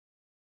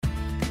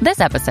This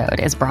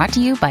episode is brought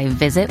to you by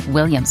Visit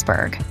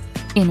Williamsburg.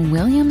 In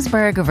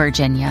Williamsburg,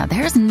 Virginia,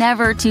 there's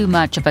never too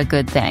much of a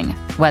good thing.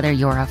 Whether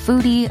you're a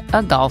foodie,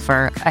 a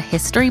golfer, a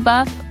history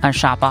buff, a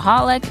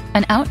shopaholic,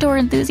 an outdoor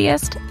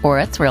enthusiast, or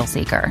a thrill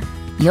seeker,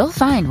 you'll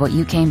find what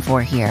you came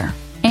for here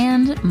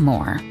and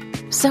more.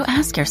 So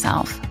ask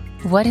yourself,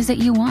 what is it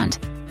you want?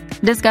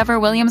 Discover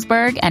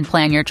Williamsburg and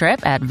plan your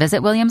trip at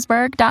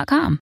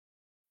visitwilliamsburg.com.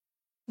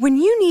 When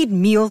you need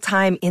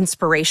mealtime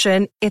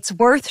inspiration, it's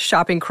worth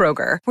shopping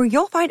Kroger, where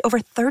you'll find over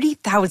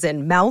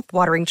 30,000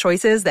 mouth-watering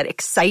choices that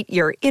excite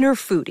your inner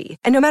foodie.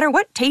 And no matter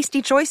what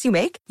tasty choice you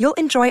make, you'll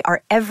enjoy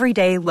our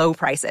everyday low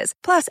prices,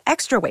 plus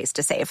extra ways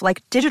to save,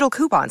 like digital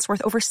coupons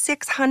worth over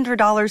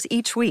 $600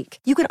 each week.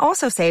 You can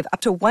also save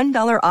up to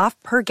 $1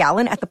 off per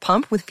gallon at the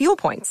pump with fuel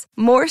points.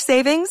 More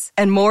savings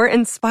and more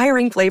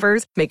inspiring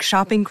flavors make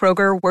shopping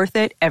Kroger worth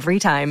it every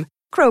time.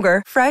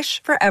 Kroger,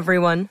 fresh for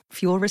everyone.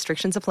 Fuel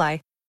restrictions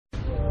apply.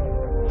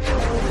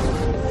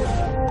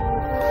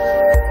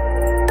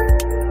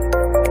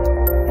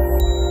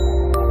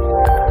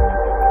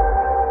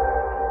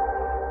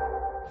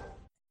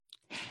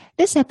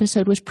 This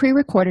episode was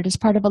pre-recorded as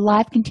part of a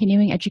live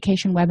continuing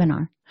education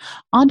webinar.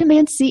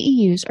 On-demand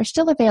CEUs are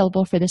still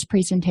available for this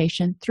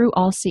presentation through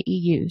All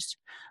CEUs.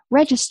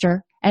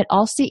 Register at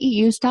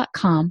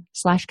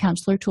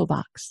allceus.com/counselor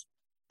toolbox.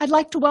 I'd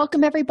like to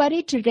welcome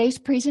everybody to today's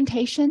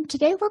presentation.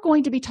 Today we're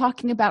going to be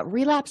talking about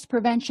relapse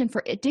prevention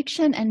for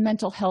addiction and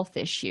mental health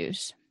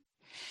issues.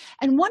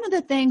 And one of the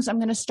things I'm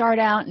going to start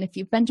out, and if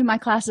you've been to my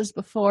classes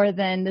before,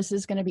 then this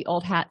is going to be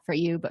old hat for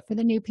you. But for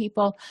the new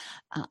people,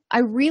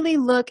 I really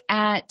look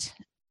at,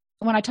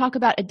 when I talk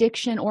about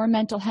addiction or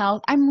mental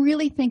health, I'm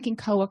really thinking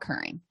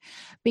co-occurring,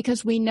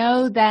 because we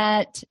know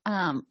that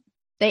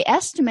they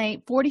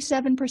estimate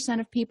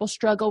 47% of people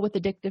struggle with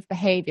addictive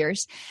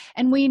behaviors.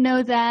 And we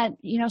know that,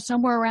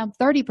 somewhere around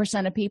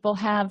 30% of people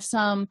have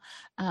some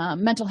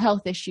mental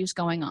health issues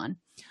going on.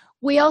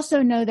 We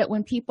also know that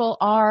when people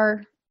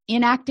are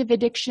in active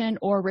addiction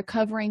or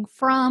recovering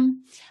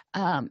from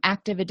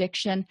active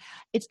addiction,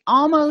 it's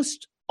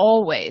almost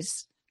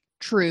always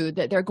true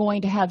that they're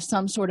going to have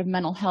some sort of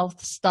mental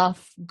health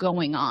stuff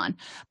going on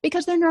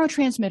because their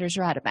neurotransmitters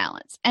are out of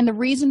balance. And the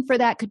reason for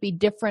that could be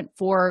different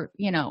for,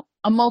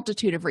 a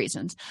multitude of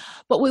reasons.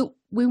 But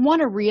we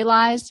want to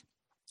realize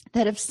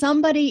that if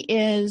somebody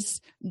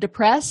is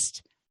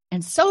depressed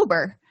and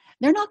sober,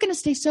 they're not going to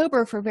stay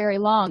sober for very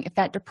long if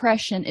that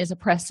depression is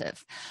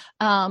oppressive.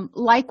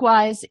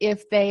 Likewise,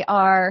 if they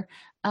are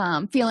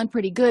feeling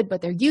pretty good,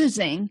 but they're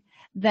using,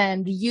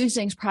 then the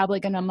using is probably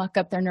going to muck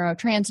up their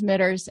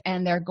neurotransmitters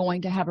and they're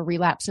going to have a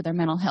relapse of their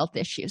mental health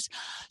issues.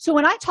 So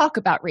when I talk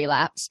about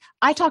relapse,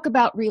 I talk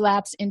about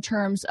relapse in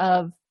terms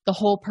of the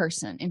whole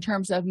person, in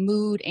terms of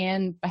mood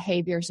and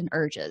behaviors and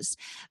urges.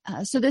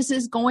 So this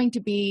is going to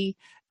be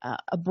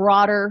a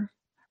broader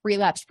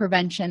relapse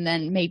prevention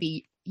than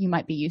maybe you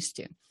might be used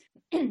to.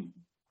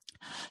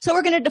 So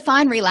we're going to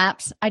define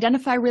relapse,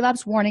 identify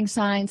relapse warning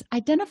signs,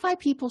 identify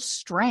people's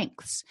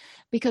strengths,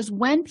 because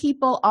when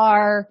people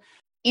are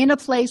in a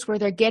place where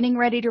they're getting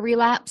ready to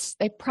relapse,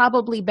 they've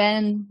probably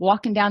been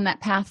walking down that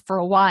path for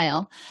a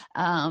while,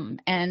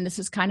 and this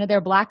is kind of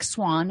their black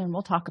swan, and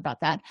we'll talk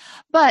about that.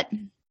 But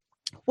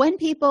when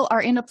people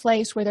are in a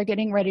place where they're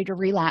getting ready to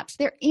relapse,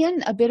 they're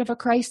in a bit of a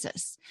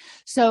crisis.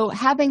 So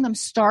having them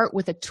start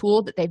with a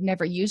tool that they've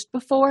never used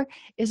before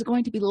is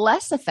going to be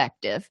less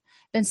effective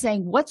than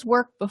saying what's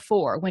worked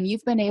before, when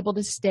you've been able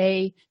to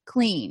stay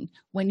clean,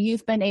 when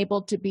you've been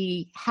able to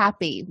be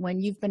happy, when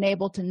you've been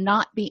able to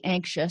not be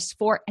anxious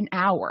for an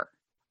hour,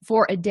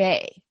 for a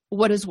day.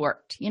 What has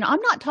worked?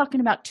 I'm not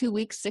talking about 2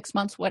 weeks, 6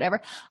 months,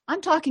 whatever.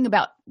 I'm talking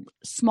about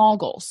small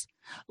goals.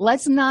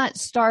 Let's not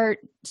start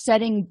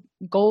setting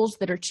goals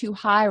that are too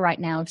high right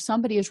now. If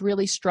somebody is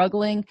really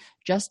struggling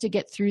just to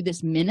get through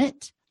this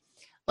minute,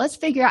 let's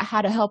figure out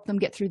how to help them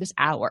get through this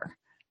hour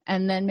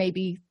and then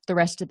maybe the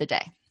rest of the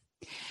day.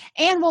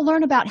 And we'll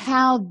learn about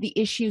how the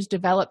issues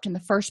developed in the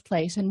first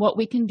place and what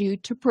we can do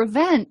to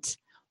prevent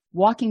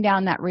walking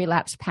down that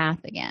relapse path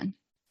again.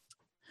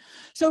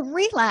 So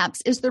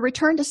relapse is the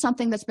return to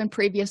something that's been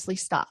previously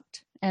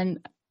stopped.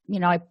 And,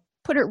 I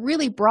put it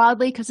really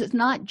broadly because it's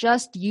not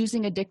just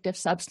using addictive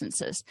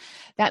substances.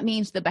 That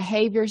means the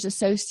behaviors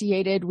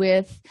associated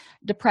with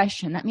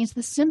depression. That means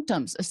the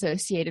symptoms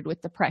associated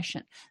with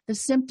depression, the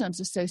symptoms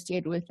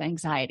associated with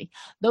anxiety.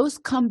 Those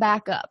come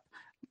back up.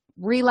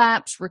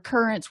 Relapse,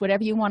 recurrence,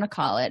 whatever you want to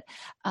call it.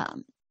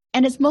 And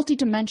it's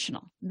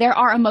multidimensional. There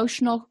are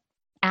emotional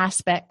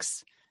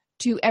aspects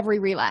to every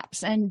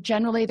relapse, and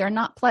generally they're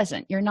not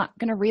pleasant. You're not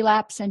going to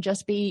relapse and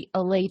just be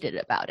elated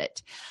about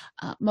it.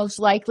 Most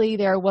likely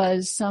there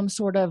was some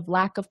sort of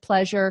lack of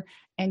pleasure,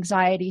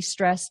 anxiety,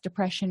 stress,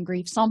 depression,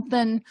 grief,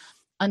 something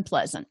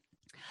unpleasant.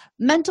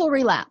 Mental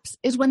relapse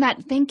is when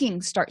that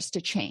thinking starts to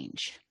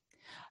change.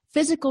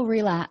 Physical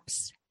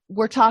relapse,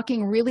 we're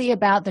talking really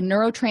about the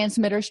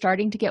neurotransmitters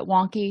starting to get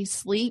wonky,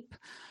 sleep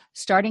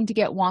starting to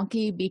get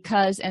wonky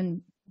because,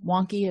 and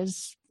wonky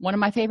is one of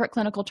my favorite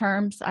clinical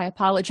terms. I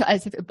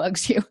apologize if it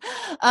bugs you.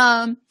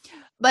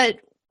 But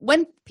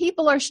when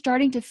people are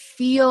starting to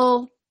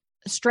feel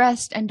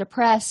stressed and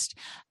depressed,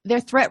 their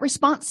threat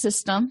response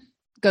system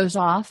goes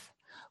off,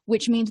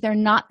 which means they're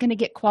not going to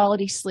get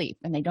quality sleep.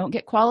 And they don't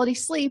get quality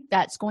sleep,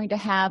 that's going to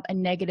have a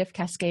negative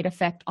cascade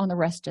effect on the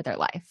rest of their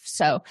life.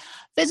 So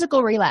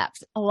physical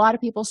relapse, a lot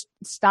of people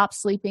stop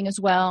sleeping as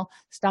well,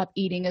 stop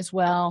eating as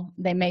well.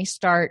 They may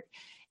start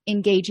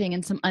engaging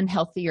in some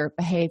unhealthier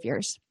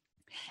behaviors.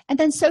 And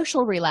then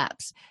social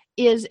relapse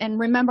is, and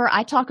remember,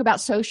 I talk about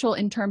social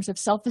in terms of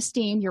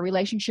self-esteem, your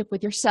relationship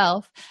with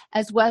yourself,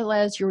 as well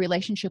as your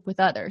relationship with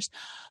others.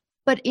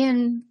 But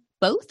in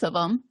both of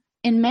them,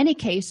 in many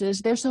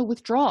cases, there's a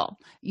withdrawal.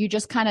 You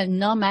just kind of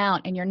numb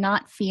out and you're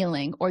not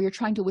feeling, or you're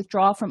trying to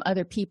withdraw from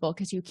other people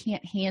because you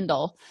can't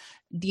handle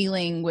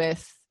dealing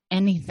with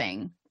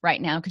anything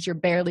right now because you're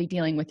barely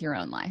dealing with your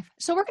own life.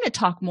 So we're going to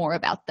talk more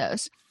about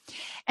those.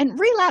 And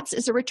relapse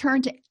is a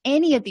return to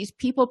any of these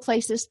people,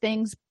 places,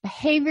 things,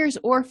 behaviors,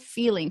 or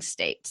feeling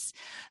states.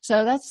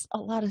 So that's a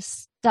lot of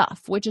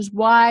stuff, which is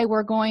why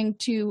we're going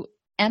to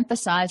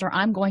emphasize, or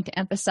I'm going to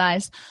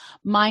emphasize,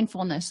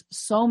 mindfulness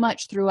so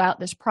much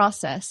throughout this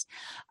process.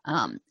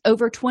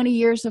 Over 20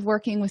 years of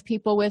working with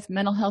people with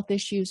mental health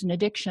issues and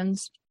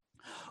addictions,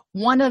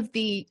 one of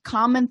the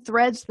common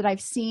threads that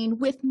I've seen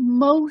with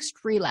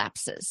most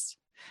relapses.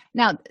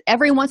 Now,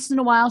 every once in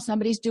a while,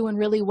 somebody's doing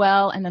really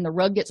well, and then the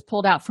rug gets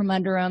pulled out from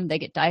under them. They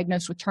get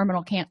diagnosed with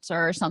terminal cancer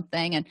or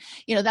something, and,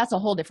 that's a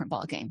whole different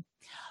ballgame.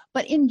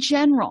 But in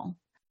general,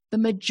 the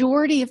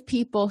majority of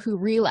people who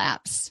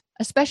relapse,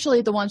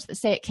 especially the ones that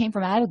say it came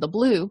from out of the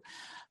blue,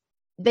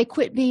 they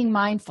quit being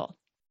mindful.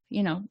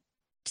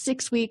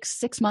 6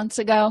 months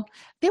ago,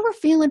 they were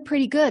feeling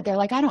pretty good. They're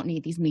like, I don't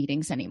need these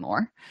meetings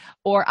anymore,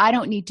 or I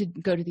don't need to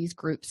go to these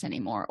groups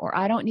anymore, or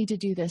I don't need to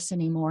do this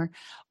anymore,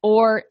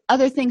 or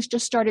other things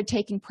just started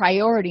taking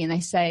priority. And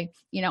they say,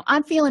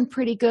 I'm feeling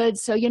pretty good.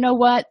 So you know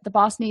what? The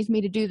boss needs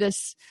me to do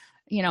this,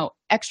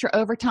 extra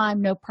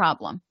overtime, no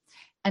problem.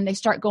 And they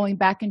start going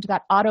back into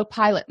that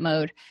autopilot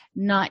mode,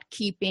 not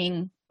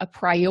keeping a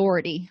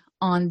priority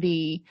on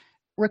the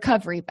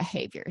recovery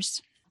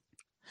behaviors.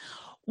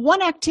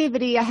 One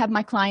activity I have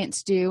my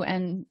clients do,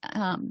 and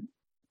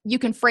you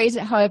can phrase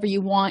it however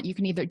you want. You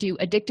can either do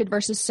addicted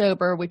versus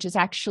sober, which is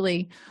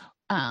actually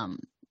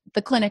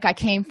the clinic I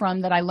came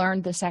from that I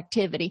learned this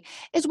activity,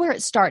 is where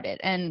it started.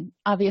 And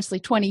obviously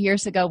 20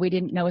 years ago, we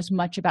didn't know as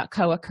much about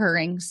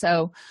co-occurring,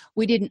 so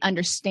we didn't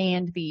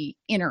understand the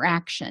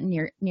interaction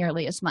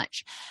nearly as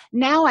much.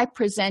 Now I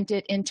present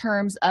it in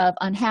terms of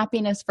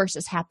unhappiness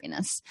versus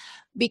happiness,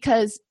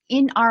 because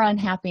in our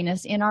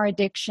unhappiness, in our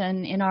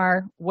addiction, in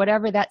our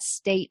whatever that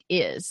state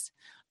is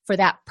for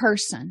that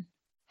person,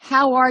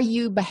 how are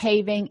you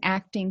behaving,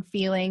 acting,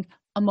 feeling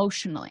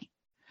emotionally?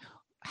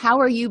 How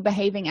are you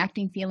behaving,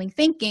 acting, feeling,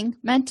 thinking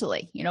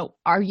mentally?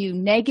 Are you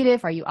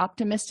negative? Are you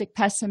optimistic,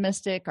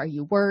 pessimistic? Are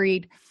you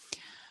worried?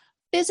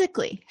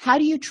 Physically, how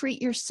do you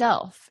treat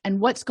yourself,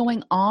 and what's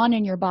going on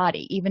in your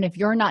body? Even if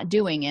you're not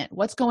doing it,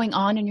 what's going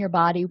on in your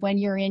body when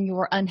you're in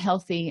your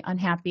unhealthy,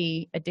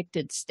 unhappy,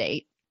 addicted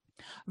state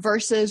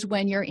versus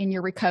when you're in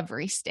your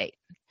recovery state?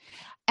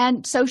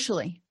 And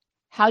socially,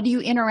 how do you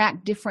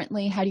interact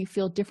differently? How do you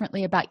feel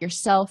differently about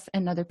yourself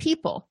and other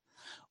people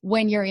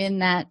when you're in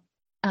that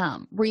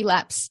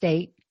relapse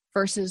state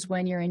versus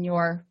when you're in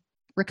your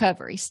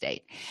recovery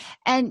state?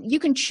 And you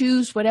can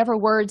choose whatever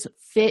words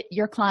fit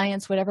your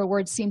clients, whatever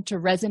words seem to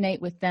resonate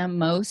with them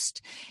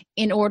most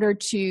in order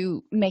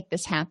to make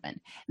this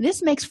happen.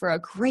 This makes for a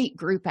great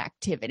group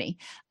activity.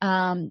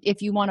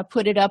 If you want to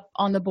put it up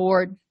on the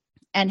board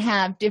and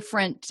have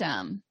different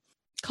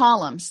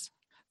columns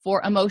for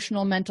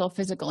emotional, mental,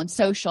 physical, and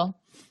social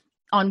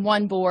on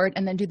one board,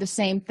 and then do the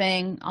same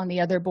thing on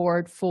the other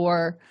board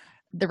for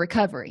the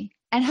recovery,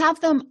 and have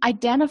them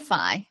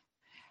identify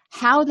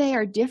how they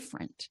are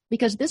different,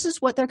 because this is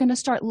what they're going to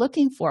start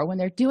looking for when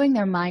they're doing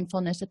their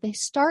mindfulness. If they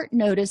start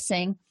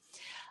noticing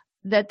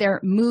that their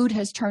mood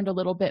has turned a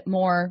little bit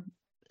more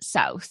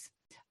south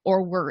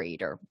or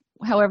worried, or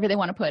however they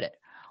want to put it,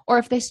 or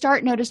if they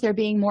start notice they're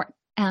being more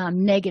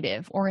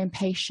negative or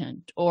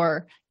impatient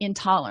or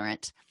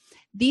intolerant,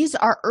 these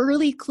are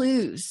early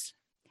clues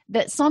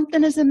that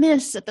something is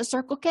amiss at the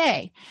Circle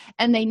K,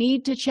 and they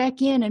need to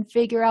check in and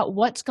figure out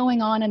what's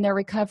going on in their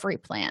recovery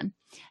plan.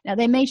 Now,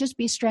 they may just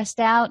be stressed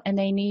out and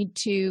they need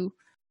to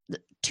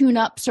tune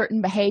up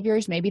certain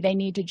behaviors. Maybe they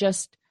need to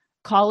just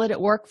call it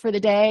at work for the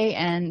day,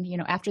 and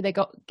after they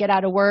get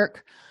out of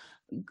work,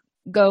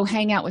 go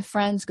hang out with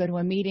friends, go to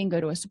a meeting,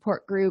 go to a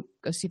support group,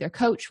 go see their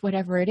coach,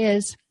 whatever it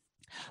is.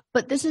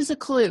 But this is a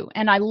clue,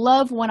 and I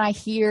love when I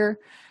hear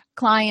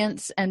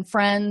clients and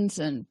friends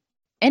and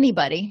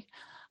anybody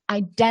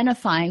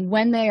identifying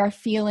when they are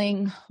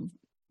feeling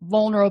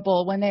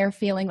vulnerable, when they are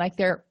feeling like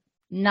they're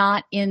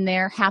not in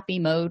their happy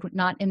mode,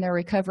 not in their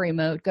recovery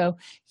mode, go,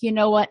 you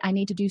know what, I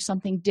need to do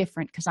something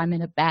different because I'm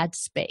in a bad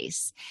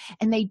space.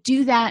 And they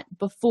do that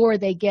before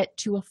they get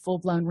to a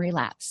full-blown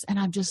relapse. And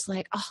I'm just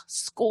like, oh,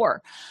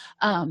 score.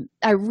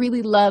 I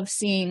really love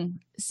seeing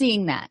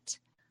that.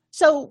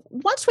 So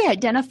once we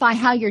identify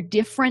how you're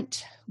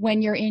different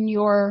when you're in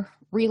your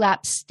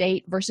relapse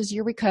state versus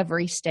your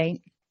recovery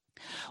state,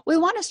 We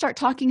want to start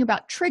talking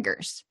about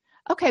triggers.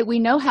 Okay, we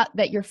know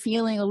that you're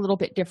feeling a little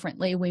bit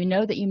differently. We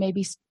know that you may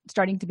be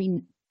starting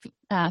to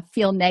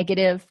feel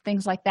negative,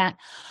 things like that.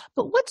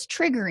 But what's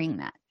triggering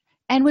that?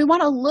 And we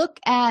want to look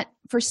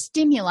for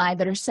stimuli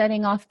that are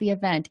setting off the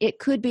event. It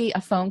could be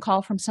a phone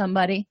call from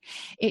somebody.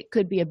 It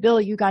could be a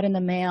bill you got in the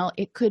mail.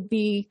 It could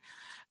be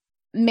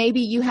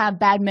maybe you have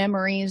bad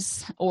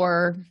memories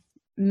or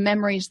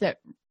memories that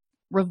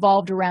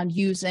revolved around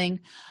using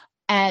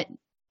at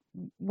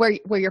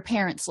where your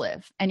parents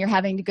live, and you're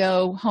having to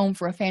go home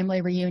for a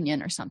family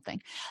reunion or something.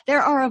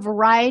 There are a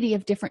variety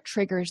of different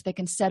triggers that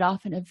can set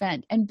off an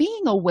event, and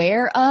being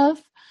aware of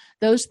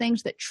those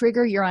things that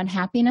trigger your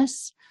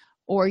unhappiness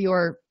or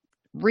your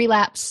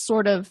relapse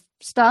sort of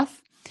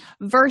stuff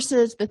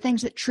versus the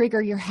things that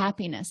trigger your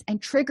happiness. And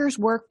triggers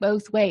work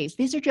both ways.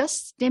 These are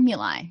just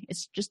stimuli.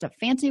 It's just a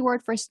fancy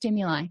word for a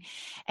stimuli,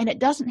 and it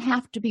doesn't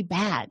have to be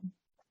bad.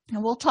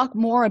 And we'll talk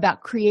more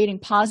about creating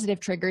positive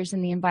triggers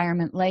in the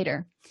environment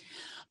later.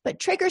 But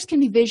triggers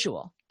can be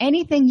visual.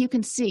 Anything you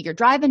can see. You're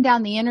driving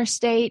down the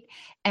interstate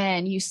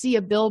and you see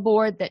a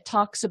billboard that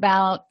talks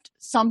about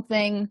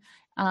something.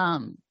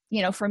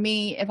 For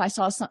me, if I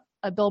saw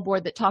a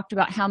billboard that talked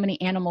about how many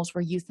animals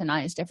were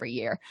euthanized every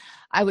year,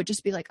 I would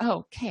just be like,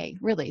 oh, okay,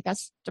 really?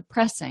 That's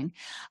depressing.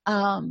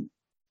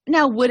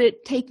 Now, would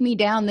it take me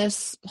down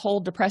this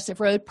whole depressive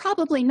road?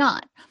 Probably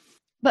not.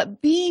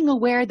 But being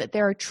aware that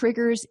there are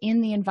triggers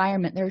in the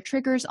environment, there are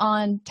triggers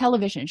on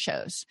television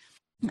shows.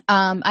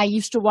 I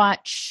used to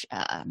watch,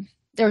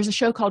 there was a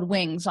show called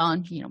Wings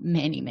on,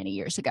 many, many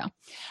years ago.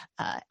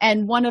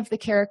 And one of the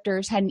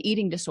characters had an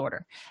eating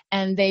disorder,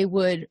 and they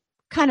would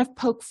kind of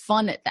poke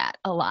fun at that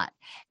a lot.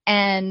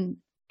 And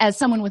as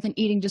someone with an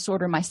eating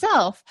disorder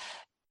myself,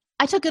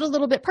 I took it a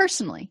little bit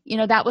personally.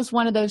 That was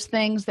one of those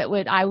things that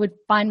I would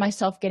find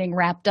myself getting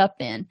wrapped up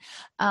in.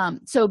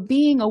 So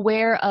being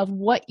aware of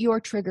what your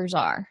triggers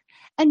are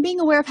and being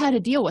aware of how to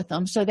deal with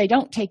them so they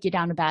don't take you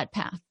down a bad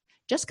path.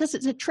 Just because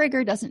it's a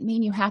trigger doesn't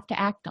mean you have to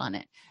act on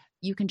it.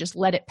 You can just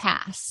let it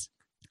pass.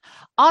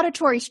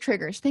 Auditory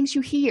triggers, things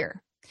you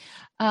hear.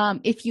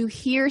 If you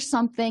hear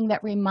something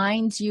that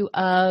reminds you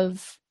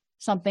of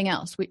something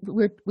else,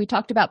 we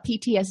talked about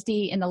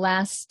PTSD in the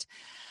last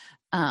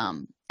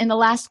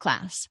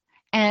class.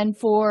 And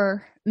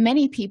for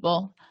many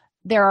people,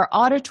 there are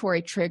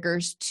auditory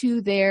triggers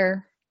to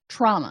their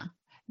trauma.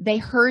 They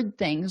heard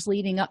things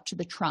leading up to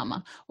the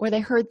trauma, or they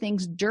heard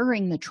things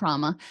during the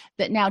trauma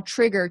that now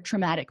trigger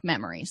traumatic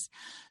memories.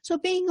 So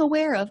being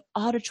aware of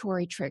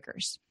auditory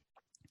triggers.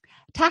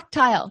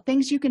 Tactile,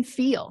 things you can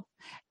feel.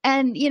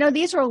 And,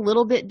 these are a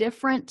little bit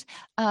different,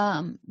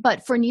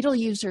 but for needle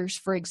users,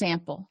 for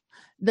example,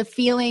 the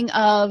feeling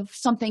of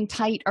something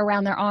tight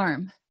around their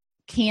arm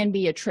can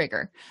be a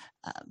trigger.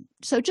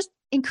 So just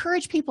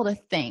encourage people to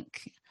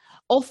think.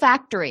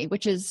 Olfactory,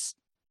 which is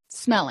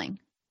smelling.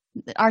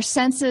 Our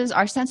sense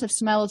of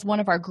smell is one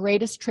of our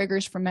greatest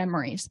triggers for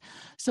memories.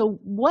 So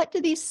what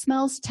do these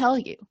smells tell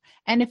you?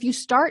 And if you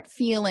start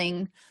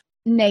feeling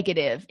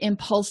negative,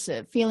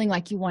 impulsive, feeling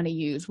like you want to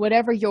use,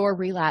 whatever your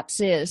relapse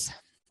is,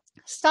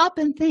 stop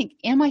and think,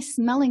 am I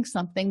smelling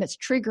something that's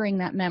triggering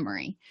that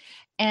memory?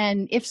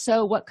 And if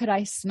so, what could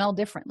I smell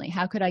differently?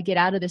 How could I get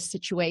out of this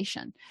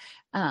situation?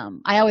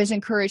 I always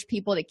encourage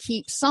people to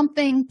keep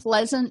something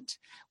pleasant,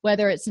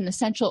 whether it's an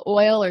essential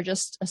oil or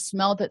just a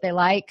smell that they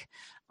like,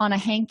 on a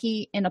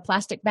hanky in a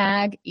plastic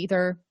bag,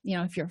 either,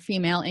 if you're a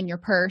female, in your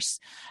purse.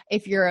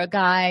 If you're a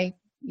guy,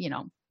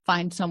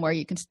 find somewhere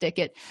you can stick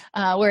it,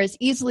 where it's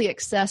easily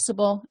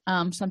accessible.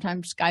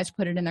 Sometimes guys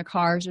put it in their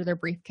cars or their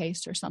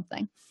briefcase or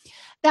something.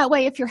 That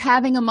way, if you're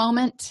having a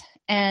moment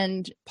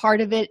and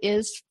part of it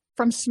is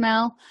from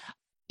smell,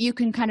 you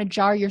can kind of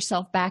jar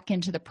yourself back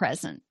into the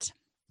present.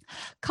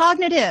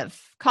 Cognitive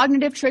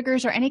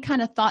triggers are any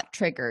kind of thought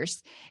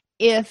triggers.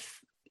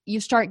 If you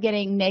start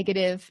getting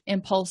negative,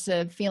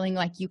 impulsive, feeling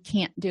like you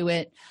can't do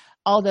it,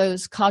 all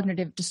those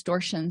cognitive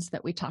distortions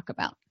that we talk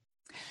about.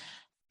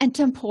 And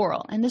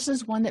temporal, and this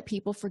is one that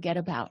people forget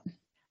about,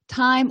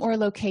 time or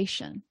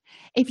location.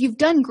 If you've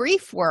done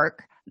grief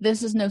work,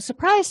 this is no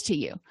surprise to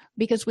you,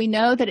 because we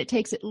know that it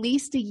takes at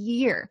least a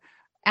year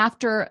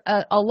after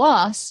a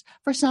loss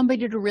for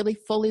somebody to really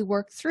fully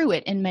work through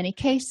it in many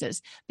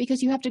cases,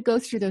 because you have to go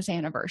through those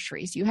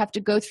anniversaries, you have to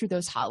go through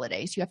those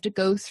holidays, you have to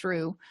go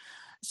through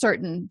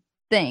certain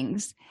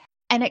things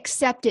and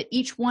accept at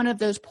each one of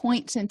those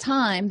points in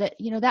time that,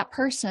 that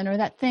person or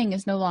that thing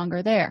is no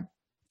longer there.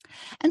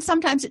 And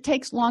sometimes it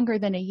takes longer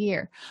than a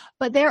year,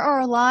 but there are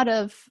a lot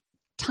of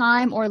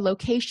time or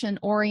location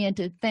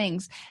oriented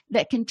things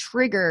that can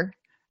trigger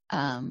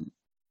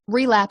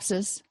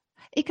relapses.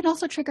 It can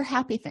also trigger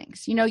happy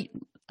things.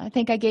 I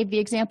think I gave the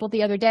example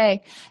the other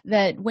day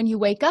that when you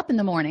wake up in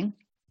the morning,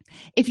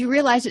 if you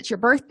realize it's your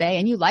birthday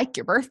and you like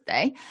your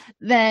birthday,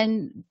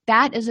 then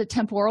that is a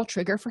temporal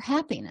trigger for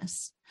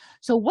happiness.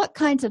 So what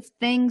kinds of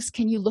things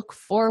can you look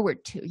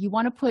forward to? You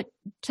want to put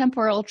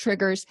temporal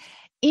triggers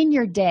in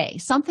your day,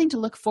 something to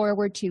look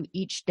forward to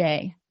each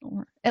day,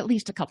 or at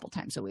least a couple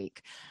times a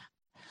week.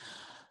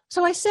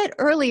 So I said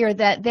earlier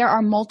that there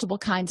are multiple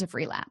kinds of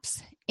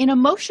relapse. In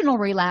emotional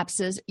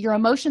relapses, your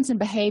emotions and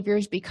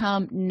behaviors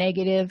become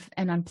negative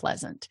and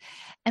unpleasant.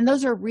 And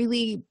those are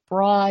really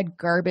broad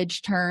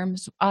garbage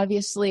terms.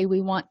 Obviously,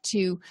 we want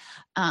to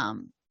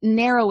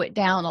narrow it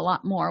down a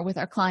lot more with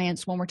our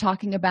clients when we're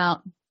talking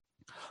about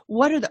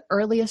what are the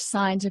earliest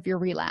signs of your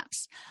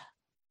relapse.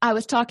 I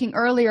was talking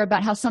earlier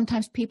about how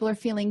sometimes people are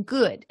feeling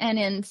good. And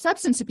in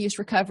substance abuse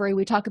recovery,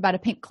 we talk about a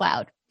pink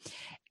cloud.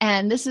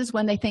 And this is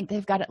when they think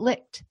they've got it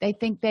licked. They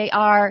think they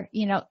are,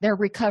 they're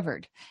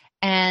recovered.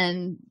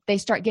 And they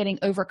start getting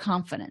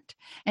overconfident.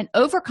 And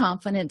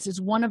overconfidence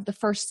is one of the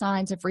first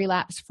signs of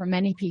relapse for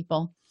many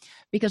people,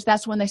 because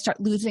that's when they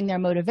start losing their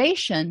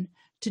motivation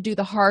to do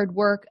the hard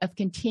work of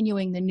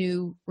continuing the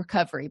new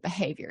recovery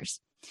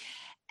behaviors.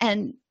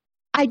 And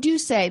I do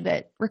say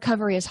that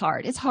recovery is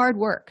hard. It's hard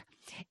work.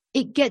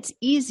 It gets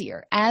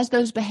easier as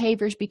those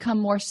behaviors become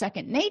more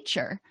second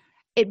nature.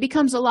 It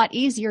becomes a lot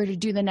easier to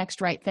do the next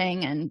right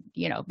thing and,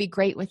 be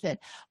great with it.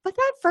 But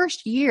that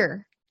first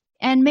year,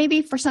 and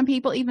maybe for some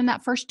people, even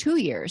that first 2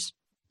 years,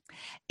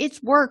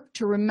 it's work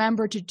to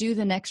remember to do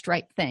the next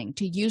right thing,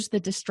 to use the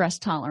distress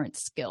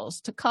tolerance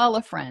skills, to call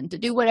a friend, to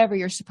do whatever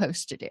you're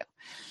supposed to do.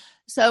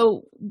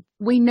 So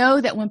we know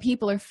that when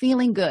people are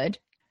feeling good,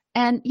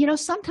 and,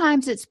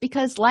 sometimes it's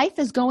because life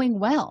is going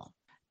well.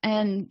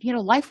 And,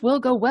 life will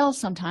go well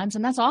sometimes,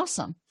 and that's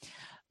awesome.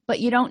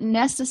 But you don't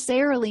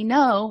necessarily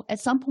know,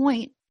 at some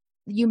point,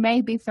 you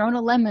may be thrown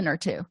a lemon or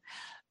two.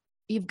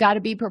 You've got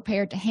to be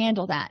prepared to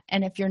handle that.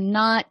 And if you're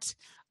not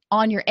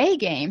on your A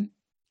game,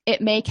 it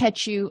may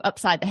catch you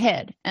upside the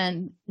head.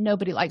 And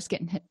nobody likes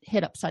getting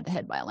hit upside the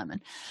head by a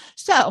lemon.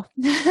 So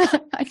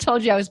I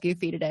told you I was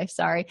goofy today.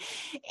 Sorry.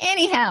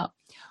 Anyhow,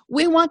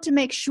 we want to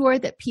make sure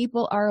that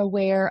people are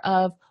aware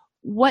of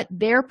what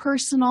their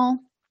personal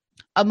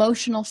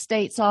emotional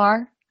states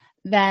are,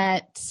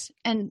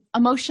 and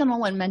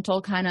emotional and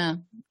mental kind of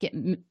get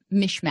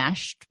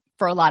mishmashed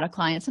for a lot of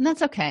clients. And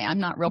that's okay. I'm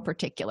not real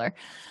particular.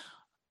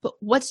 But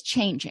what's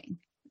changing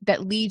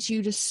that leads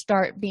you to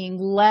start being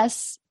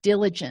less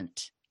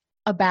diligent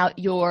about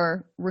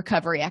your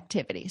recovery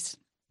activities?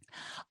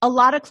 A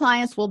lot of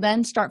clients will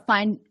then start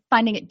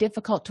finding it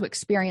difficult to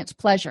experience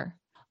pleasure.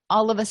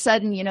 All of a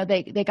sudden,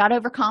 they got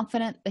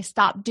overconfident. They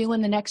stopped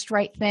doing the next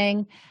right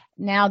thing.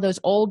 Now those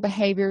old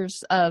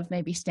behaviors of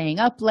maybe staying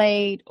up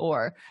late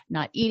or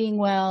not eating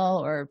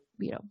well or,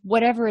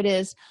 whatever it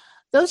is,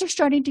 those are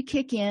starting to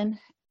kick in,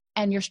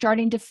 and you're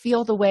starting to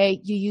feel the way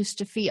you used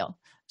to feel.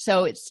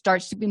 So it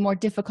starts to be more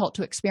difficult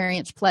to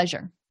experience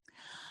pleasure.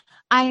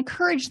 I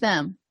encourage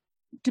them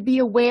to be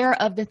aware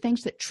of the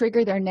things that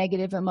trigger their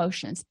negative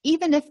emotions,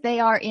 even if they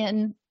are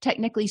in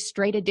technically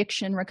straight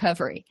addiction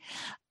recovery.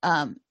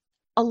 A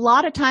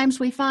lot of times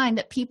we find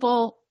that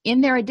people in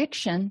their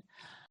addiction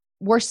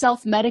were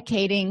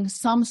self-medicating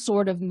some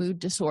sort of mood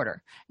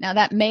disorder. Now,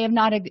 that may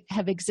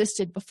have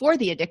existed before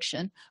the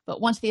addiction, but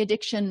once the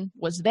addiction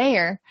was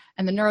there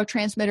and the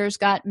neurotransmitters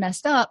got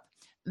messed up,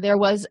 there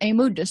was a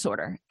mood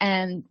disorder.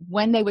 And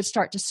when they would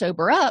start to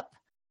sober up,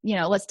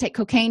 let's take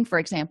cocaine, for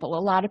example. A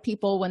lot of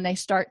people, when they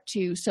start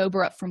to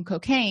sober up from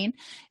cocaine,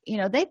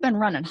 they've been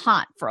running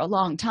hot for a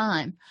long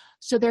time.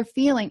 So they're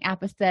feeling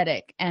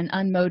apathetic and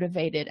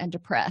unmotivated and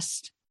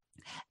depressed.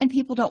 And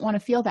people don't want to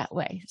feel that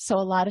way. So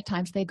a lot of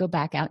times they go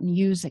back out and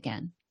use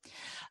again.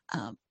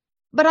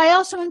 But I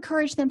also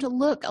encourage them to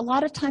look. A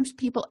lot of times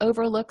people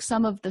overlook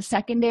some of the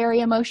secondary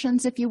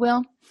emotions, if you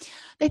will.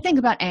 They think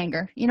about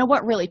anger,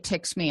 what really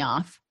ticks me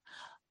off.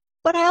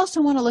 But I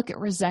also want to look at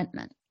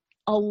resentment.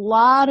 A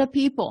lot of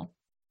people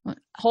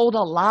hold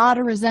a lot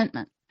of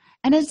resentment,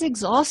 and it's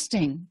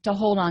exhausting to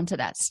hold on to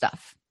that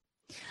stuff.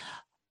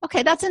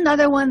 Okay, that's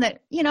another one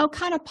that,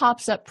 kind of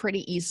pops up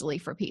pretty easily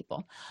for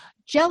people.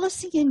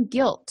 Jealousy and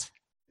guilt,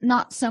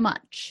 not so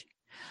much.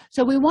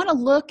 So we want to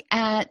look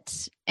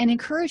at and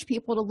encourage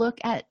people to look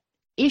at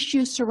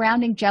issues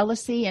surrounding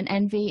jealousy and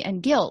envy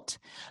and guilt,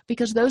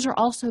 because those are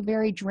also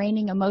very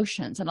draining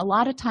emotions. And a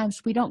lot of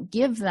times we don't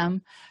give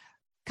them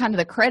kind of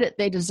the credit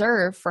they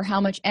deserve for how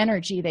much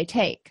energy they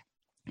take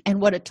and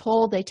what a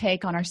toll they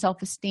take on our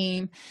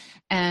self-esteem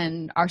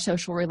and our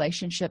social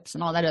relationships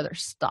and all that other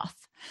stuff.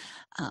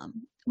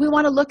 We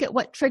want to look at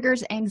what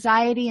triggers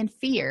anxiety and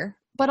fear,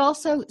 but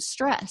also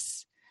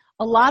stress.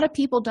 A lot of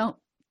people don't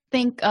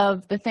think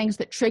of the things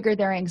that trigger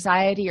their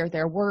anxiety or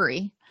their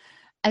worry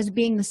as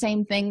being the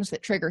same things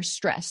that trigger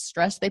stress.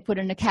 Stress they put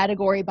in a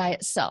category by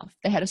itself.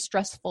 They had a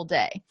stressful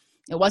day.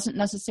 It wasn't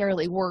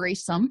necessarily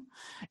worrisome.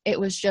 It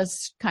was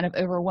just kind of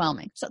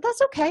overwhelming. So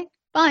that's okay,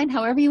 fine,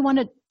 however you want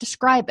to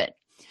describe it.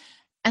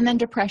 And then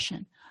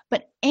depression.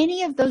 But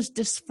any of those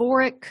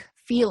dysphoric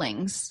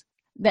feelings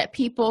that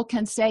people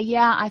can say,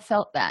 yeah, I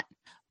felt that.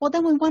 Well,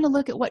 then we want to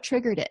look at what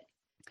triggered it.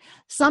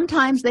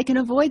 Sometimes they can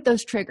avoid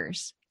those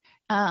triggers.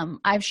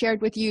 I've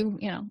shared with you,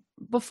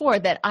 before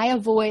that I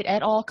avoid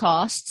at all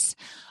costs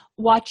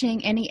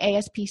watching any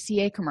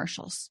ASPCA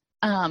commercials.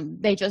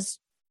 They just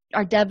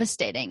are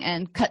devastating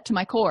and cut to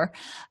my core.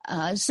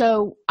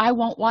 So I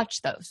won't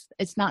watch those.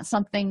 It's not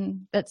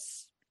something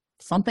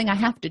I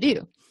have to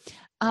do.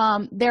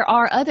 There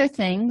are other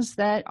things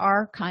that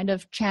are kind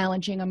of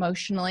challenging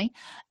emotionally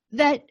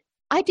that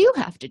I do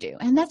have to do,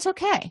 and that's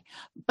okay.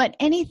 But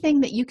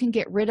anything that you can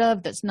get rid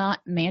of that's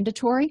not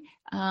mandatory,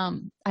 I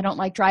don't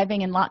like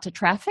driving in lots of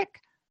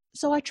traffic,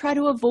 so I try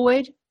to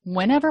avoid,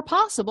 whenever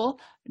possible,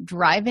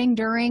 driving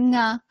during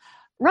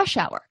rush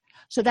hour.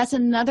 So that's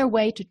another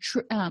way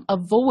to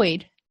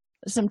avoid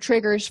some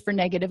triggers for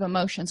negative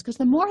emotions, because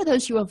the more of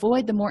those you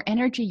avoid, the more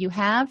energy you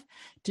have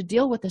to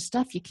deal with the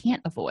stuff you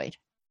can't avoid.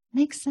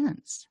 Makes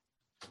sense.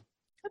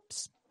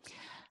 Oops.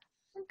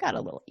 I got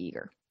a little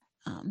eager.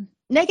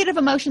 Negative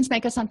emotions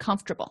make us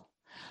uncomfortable.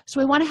 So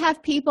we want to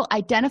have people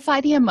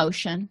identify the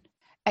emotion,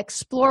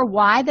 explore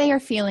why they are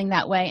feeling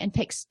that way, and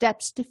take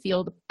steps to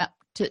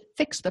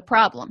fix the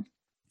problem.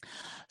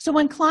 So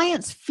when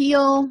clients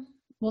feel,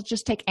 we'll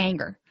just take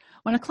anger.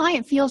 When a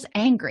client feels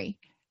angry,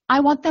 I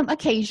want them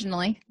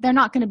occasionally. They're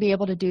not going to be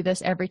able to do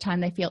this every time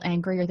they feel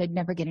angry, or they'd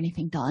never get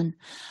anything done.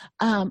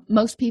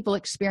 Most people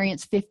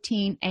experience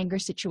 15 anger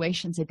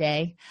situations a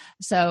day.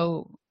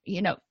 So,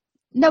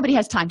 nobody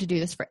has time to do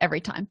this for every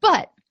time.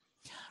 But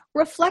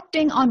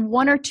reflecting on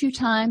 1 or 2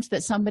 times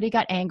that somebody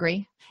got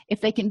angry,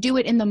 if they can do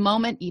it in the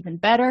moment, even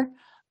better.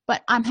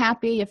 But I'm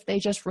happy if they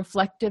just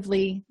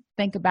reflectively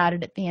think about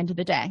it at the end of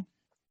the day.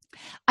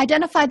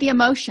 Identify the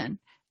emotion.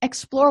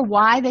 Explore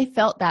why they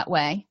felt that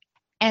way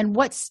and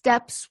what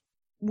steps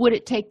would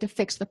it take to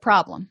fix the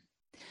problem.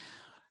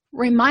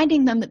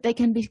 Reminding them that they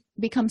can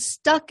become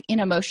stuck in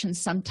emotions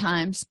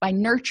sometimes by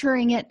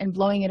nurturing it and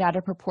blowing it out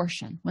of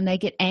proportion. When they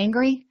get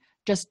angry,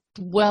 just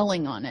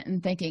dwelling on it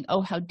and thinking,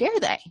 oh, how dare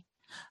they?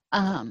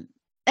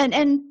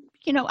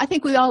 I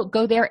think we all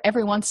go there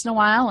every once in a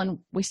while, and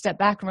we step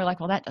back and we're like,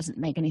 well, that doesn't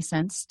make any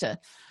sense to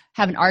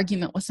have an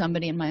argument with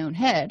somebody in my own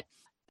head.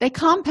 They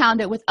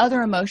compound it with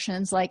other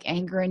emotions like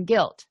anger and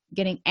guilt,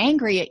 getting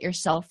angry at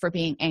yourself for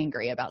being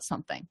angry about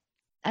something.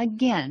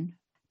 Again,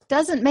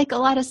 doesn't make a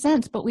lot of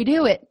sense, but we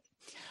do it.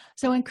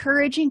 So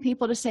encouraging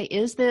people to say,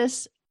 is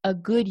this a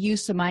good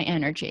use of my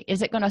energy?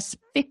 Is it going to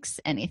fix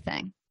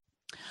anything?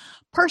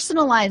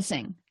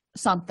 Personalizing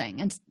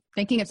something and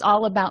thinking it's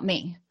all about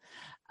me,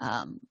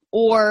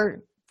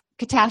 or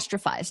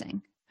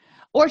catastrophizing,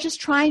 or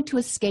just trying to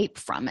escape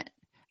from it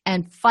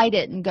and fight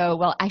it and go,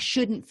 well, I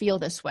shouldn't feel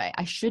this way.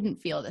 I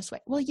shouldn't feel this way.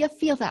 Well, you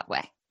feel that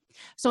way.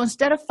 So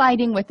instead of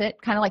fighting with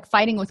it, kind of like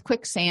fighting with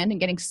quicksand and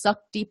getting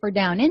sucked deeper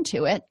down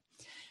into it,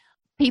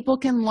 people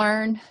can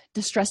learn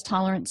distress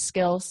tolerance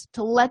skills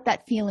to let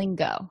that feeling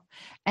go.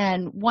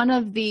 And one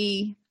of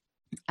the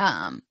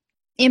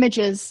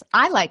images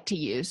I like to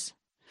use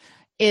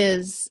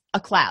is a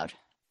cloud,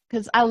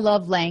 because I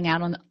love laying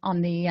out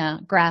on the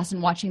grass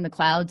and watching the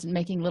clouds and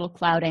making little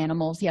cloud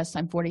animals. Yes,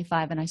 I'm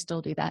 45 and I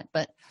still do that,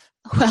 but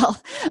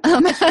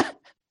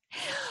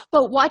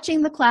but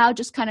watching the cloud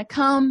just kind of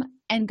come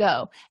and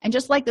go. And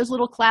just like those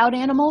little cloud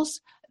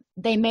animals,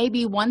 they may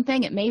be one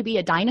thing, it may be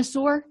a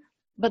dinosaur,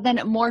 but then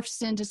it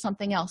morphs into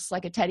something else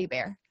like a teddy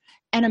bear.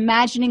 And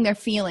imagining their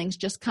feelings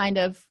just kind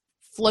of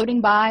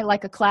floating by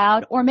like a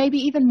cloud, or maybe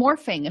even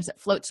morphing as it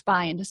floats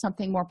by into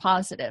something more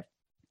positive.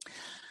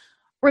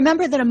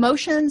 Remember that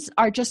emotions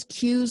are just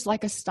cues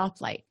like a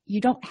stoplight. You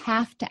don't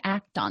have to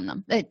act on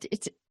them.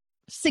 It's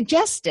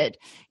suggested,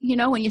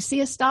 when you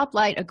see a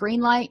stoplight, a green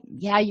light,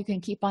 yeah, you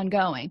can keep on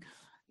going.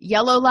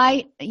 Yellow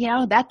light,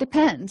 that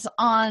depends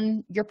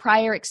on your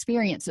prior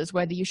experiences,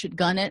 whether you should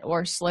gun it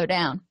or slow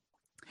down.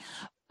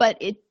 But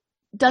it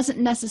doesn't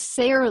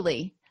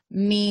necessarily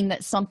mean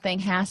that something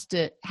has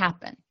to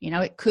happen.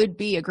 It could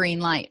be a green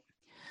light.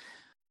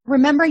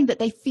 Remembering that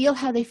they feel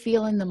how they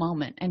feel in the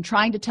moment and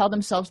trying to tell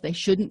themselves they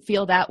shouldn't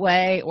feel that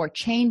way or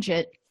change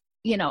it,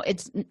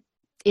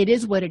 it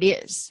is what it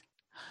is.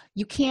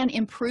 You can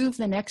improve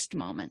the next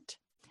moment.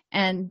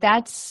 And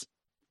that's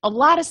a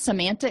lot of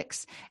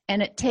semantics,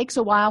 and it takes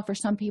a while for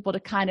some people to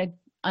kind of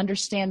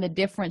understand the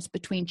difference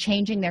between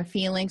changing their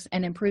feelings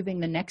and improving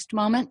the next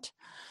moment.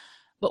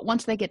 But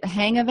once they get the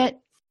hang of it,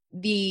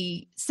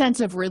 the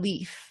sense of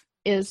relief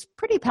is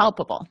pretty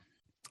palpable.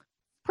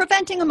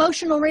 Preventing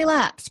emotional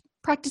relapse.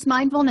 Practice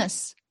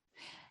mindfulness.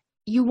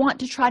 You want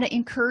to try to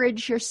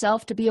encourage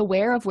yourself to be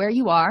aware of where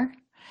you are,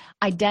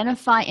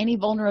 identify any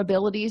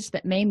vulnerabilities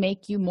that may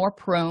make you more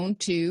prone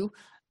to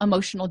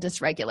emotional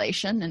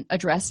dysregulation and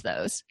address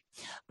those,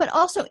 but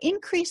also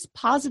increase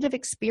positive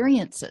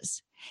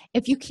experiences.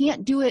 If you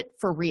can't do it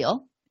for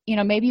real,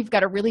 maybe you've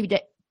got a really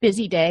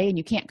busy day and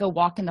you can't go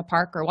walk in the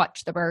park or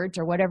watch the birds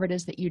or whatever it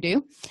is that you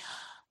do,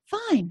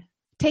 fine.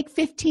 Take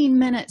 15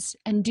 minutes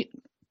and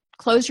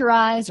close your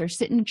eyes or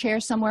sit in a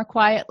chair somewhere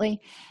quietly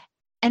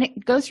and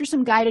go through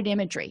some guided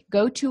imagery.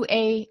 Go to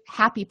a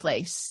happy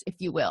place, if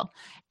you will,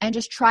 and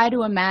just try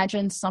to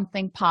imagine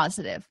something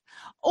positive.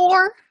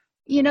 Or,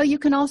 you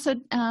can also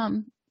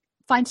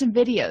find some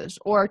videos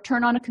or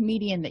turn on a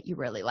comedian that you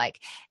really like.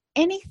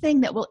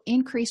 Anything that will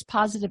increase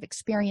positive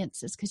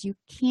experiences, because you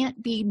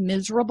can't be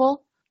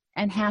miserable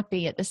and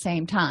happy at the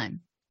same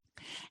time.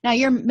 Now,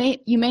 you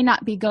may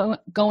not be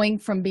going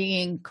from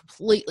being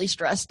completely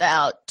stressed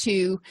out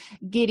to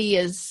giddy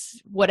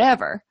as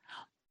whatever,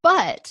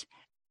 but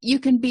you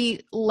can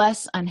be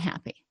less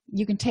unhappy.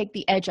 You can take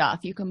the edge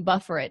off. You can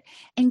buffer it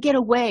and get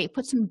away,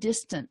 put some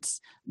distance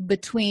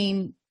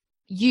between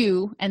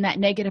you and that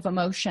negative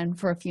emotion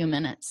for a few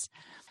minutes.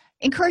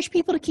 Encourage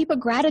people to keep a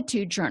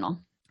gratitude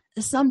journal.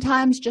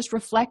 Sometimes just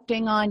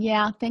reflecting on,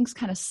 yeah, things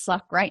kind of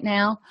suck right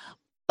now,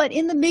 but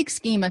in the big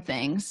scheme of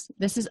things,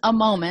 this is a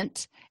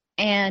moment,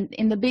 and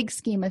in the big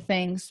scheme of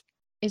things,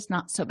 it's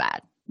not so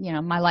bad.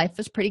 My life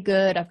is pretty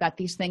good. I've got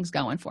these things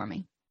going for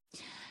me.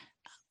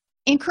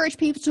 Encourage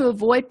people to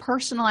avoid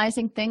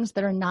personalizing things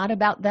that are not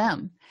about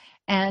them.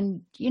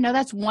 And,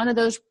 that's one of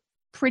those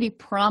pretty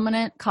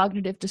prominent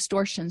cognitive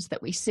distortions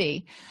that we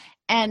see.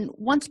 And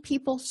once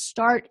people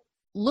start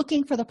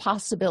looking for the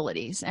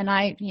possibilities, and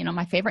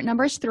my favorite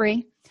number is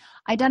 3,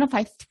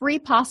 identify 3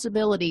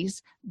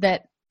 possibilities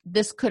that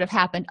this could have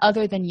happened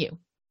other than you.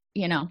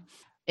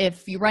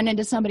 If you run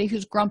into somebody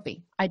who's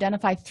grumpy,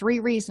 identify 3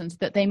 reasons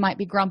that they might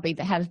be grumpy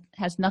that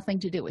has nothing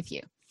to do with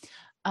you.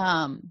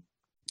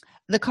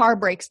 The car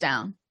breaks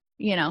down.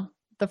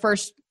 The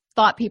first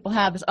thought people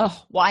have is,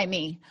 oh, why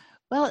me?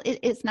 Well,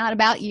 it's not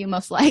about you,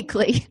 most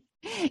likely.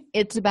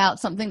 It's about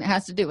something that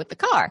has to do with the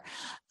car.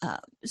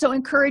 So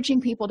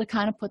encouraging people to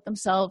kind of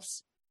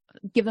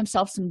give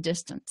themselves some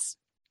distance.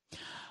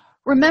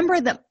 Remember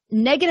that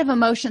negative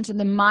emotions are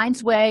the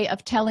mind's way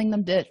of telling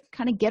them to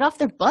kind of get off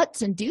their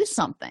butts and do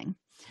something.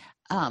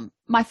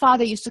 My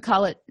father used to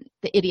call it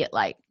the idiot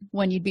light.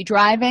 When you'd be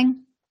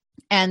driving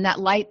and that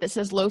light that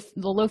says the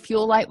low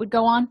fuel light would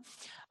go on,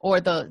 or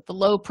the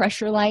low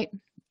pressure light.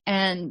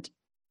 And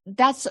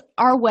that's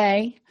our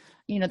way,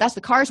 that's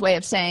the car's way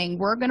of saying,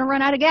 we're going to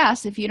run out of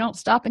gas if you don't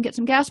stop and get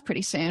some gas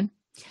pretty soon.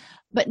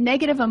 But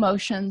negative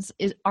emotions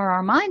are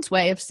our mind's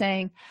way of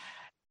saying,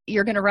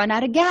 you're going to run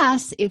out of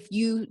gas if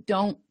you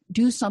don't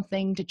do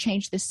something to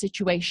change this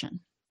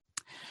situation.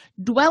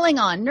 Dwelling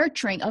on,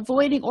 nurturing,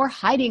 avoiding, or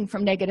hiding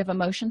from negative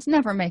emotions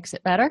never makes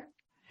it better.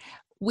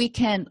 We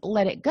can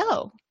let it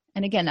go.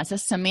 And again, that's a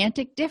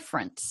semantic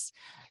difference.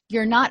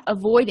 You're not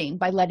avoiding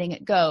by letting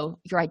it go.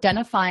 You're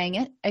identifying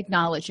it,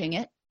 acknowledging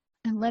it,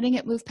 and letting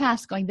it move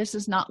past, going, this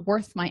is not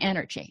worth my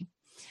energy.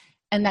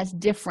 And that's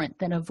different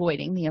than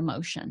avoiding the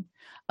emotion.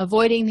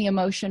 Avoiding the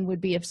emotion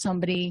would be if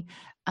somebody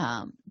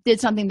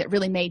did something that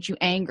really made you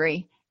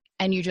angry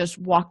and you just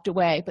walked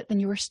away, but then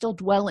you were still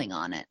dwelling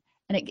on it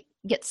and it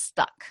gets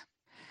stuck.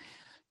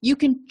 You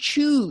can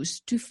choose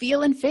to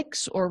feel and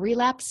fix or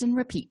relapse and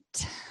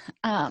repeat.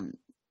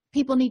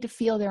 People need to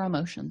feel their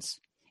emotions,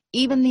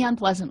 even the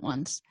unpleasant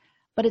ones,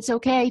 but it's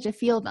okay to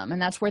feel them.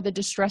 And that's where the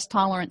distress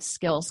tolerance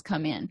skills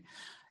come in.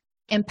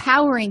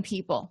 Empowering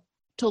people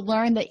to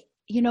learn that,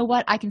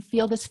 I can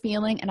feel this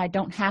feeling and I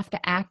don't have to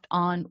act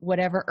on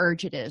whatever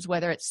urge it is,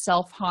 whether it's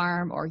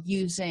self-harm or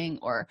using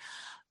or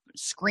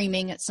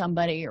screaming at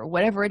somebody or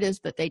whatever it is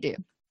that they do.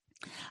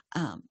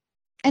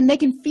 And they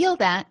can feel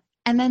that,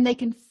 and then they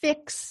can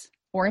fix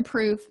or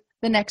improve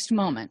the next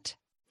moment.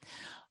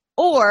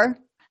 Or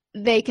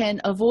they can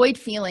avoid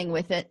feeling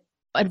it,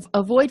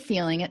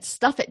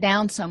 stuff it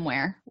down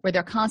somewhere where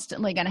they're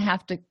constantly going to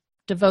have to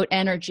devote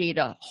energy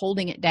to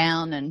holding it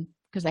down, and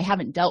because they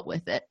haven't dealt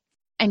with it,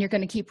 and you're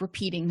going to keep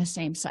repeating the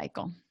same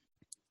cycle.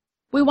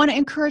 We want to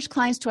encourage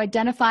clients to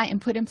identify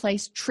and put in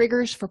place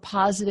triggers for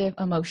positive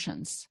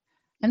emotions.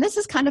 And this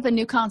is kind of a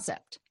new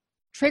concept,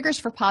 triggers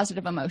for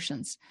positive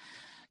emotions.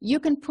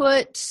 You can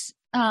put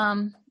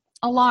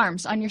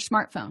alarms on your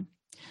smartphone.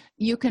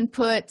 You can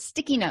put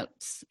sticky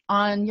notes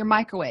on your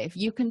microwave.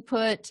 You can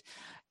put,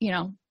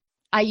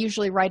 I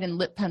usually write in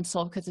lip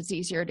pencil because it's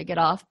easier to get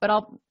off, but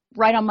I'll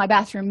write on my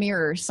bathroom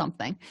mirror or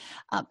something.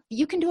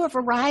 You can do a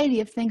variety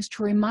of things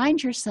to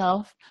remind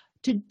yourself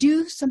to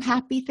do some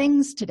happy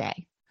things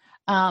today.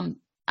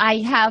 I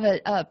have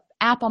a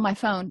app on my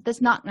phone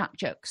that's knock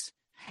jokes.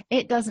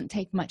 It doesn't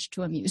take much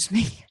to amuse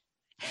me.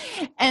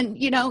 And,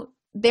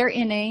 they're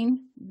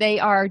inane. They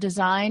are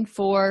designed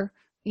for,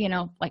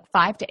 like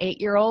 5 to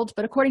 8 year olds.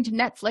 But according to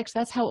Netflix,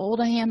 that's how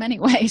old I am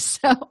anyway.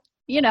 So,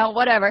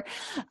 whatever.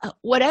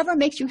 Whatever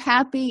makes you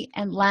happy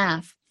and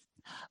laugh.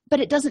 But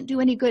it doesn't do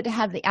any good to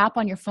have the app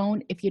on your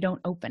phone if you don't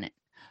open it.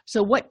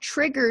 So what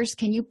triggers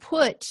can you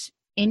put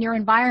in your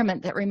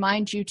environment that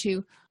reminds you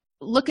to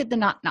look at the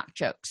knock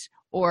jokes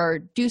or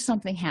do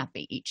something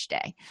happy each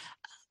day?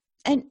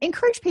 And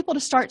encourage people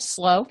to start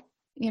slow,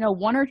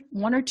 one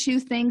or two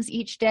things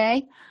each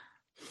day.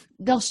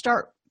 They'll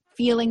start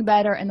feeling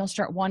better and they'll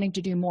start wanting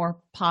to do more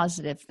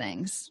positive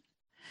things.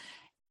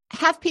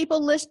 Have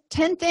people list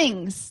 10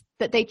 things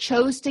that they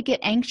chose to get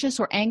anxious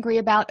or angry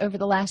about over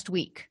the last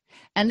week.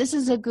 And this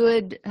is a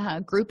good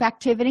group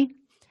activity.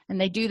 And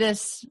they do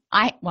this,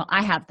 I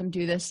have them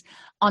do this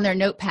on their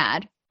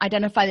notepad.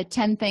 Identify the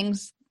 10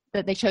 things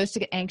that they chose to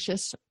get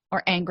anxious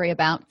or angry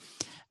about.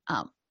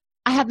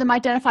 I have them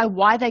identify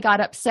why they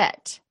got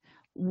upset.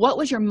 What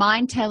was your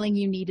mind telling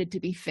you needed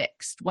to be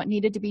fixed? What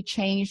needed to be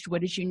changed?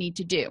 What did you need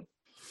to do?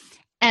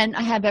 And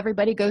I have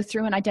everybody go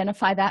through and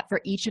identify that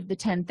for each of the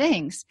 10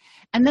 things.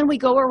 And then we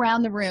go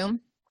around the room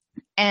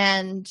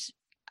and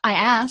I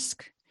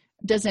ask,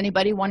 does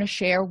anybody want to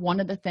share one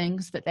of the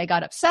things that they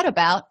got upset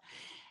about?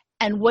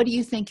 And what do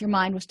you think your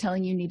mind was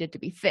telling you needed to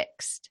be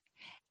fixed?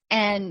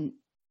 And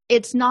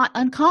it's not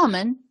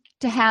uncommon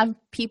to have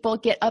people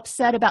get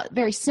upset about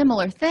very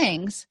similar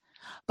things,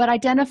 but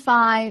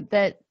identify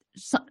that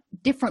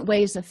different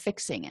ways of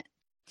fixing it.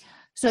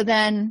 So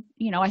then,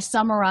 I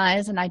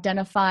summarize and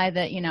identify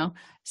that,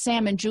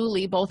 Sam and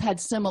Julie both had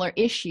similar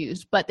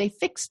issues, but they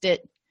fixed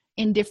it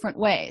in different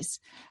ways.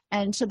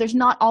 And so there's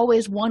not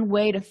always one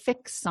way to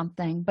fix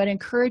something, but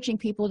encouraging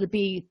people to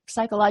be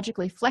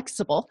psychologically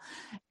flexible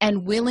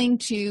and willing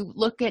to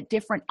look at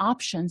different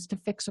options to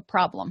fix a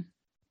problem.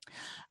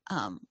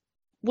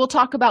 We'll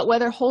talk about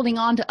whether holding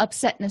on to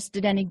upsetness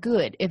did any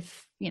good,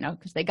 if,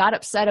 because they got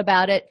upset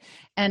about it.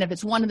 And if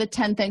it's one of the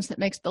 10 things that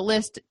makes the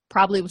list, it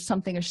probably was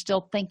something they're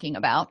still thinking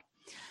about.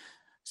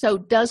 So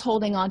does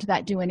holding on to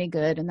that do any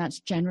good? And that's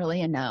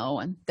generally a no.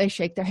 And they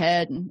shake their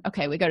head and,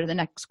 okay, we go to the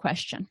next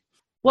question.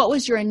 What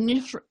was your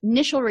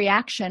initial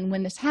reaction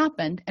when this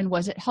happened, and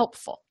was it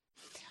helpful?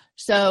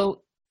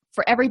 So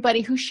for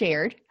everybody who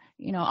shared,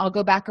 I'll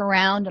go back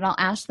around and I'll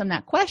ask them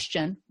that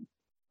question.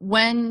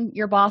 When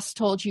your boss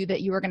told you that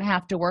you were going to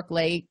have to work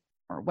late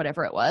or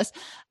whatever it was,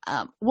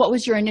 what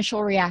was your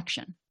initial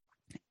reaction?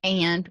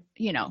 And,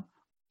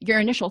 your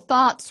initial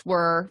thoughts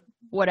were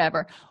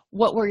whatever.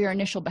 What were your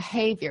initial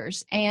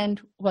behaviors, and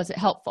was it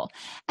helpful?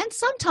 And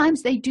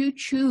sometimes they do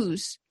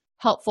choose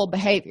helpful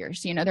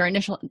behaviors. Their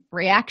initial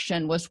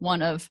reaction was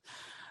one of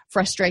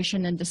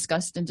frustration and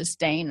disgust and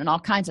disdain and all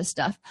kinds of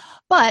stuff,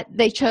 but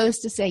they chose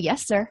to say,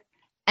 yes, sir.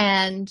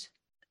 And,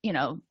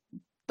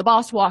 the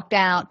boss walked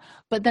out,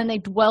 but then they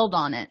dwelled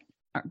on it,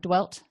 or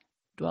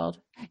dwelled.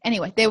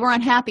 Anyway, they were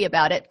unhappy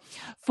about it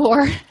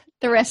for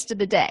the rest of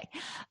the day,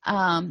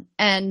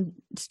 and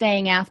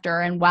staying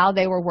after. And while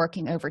they were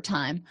working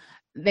overtime,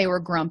 they were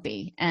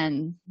grumpy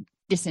and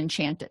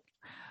disenchanted.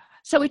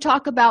 So we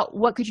talk about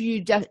what could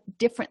you do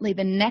differently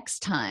the next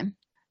time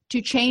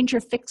to change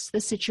or fix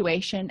the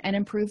situation and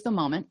improve the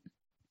moment.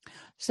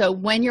 So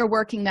when you're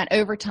working that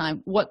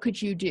overtime, what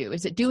could you do?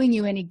 Is it doing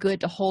you any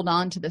good to hold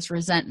on to this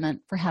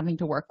resentment for having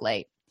to work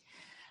late?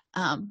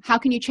 How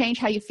can you change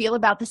how you feel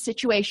about the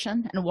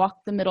situation and walk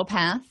the middle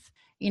path?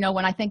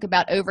 When I think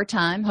about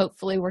overtime,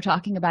 hopefully we're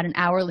talking about an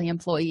hourly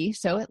employee,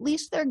 so at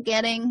least they're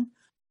getting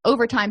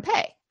overtime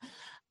pay.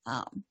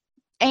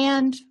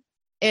 And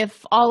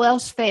if all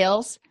else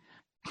fails,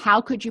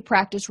 how could you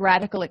practice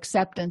radical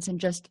acceptance and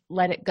just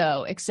let it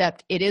go?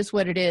 Except it is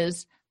what it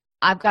is.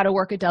 I've got to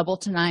work a double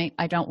tonight.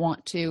 I don't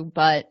want to,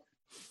 but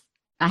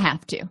I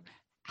have to.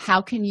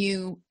 How can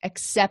you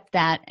accept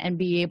that and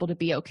be able to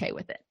be okay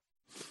with it?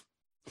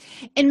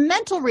 In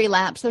mental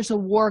relapse, there's a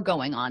war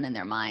going on in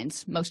their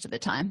minds most of the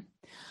time.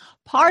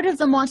 Part of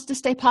them wants to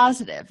stay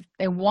positive.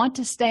 They want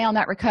to stay on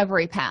that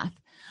recovery path.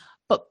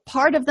 But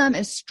part of them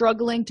is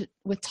struggling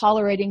with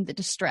tolerating the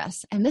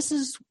distress. And this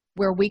is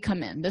where we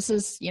come in. This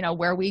is,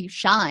 where we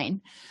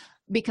shine,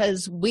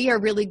 because we are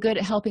really good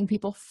at helping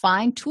people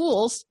find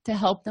tools to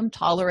help them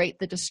tolerate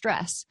the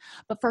distress.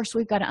 But first,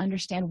 we've got to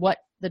understand what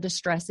the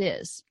distress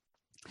is.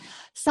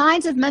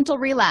 Signs of mental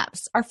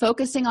relapse are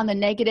focusing on the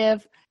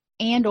negative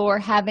and or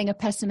having a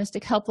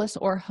pessimistic, helpless,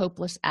 or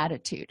hopeless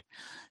attitude.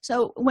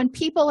 So when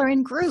people are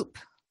in group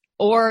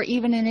or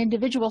even an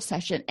individual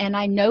session, and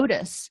I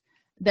notice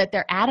that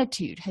their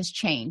attitude has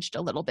changed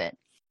a little bit,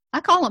 I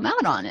call them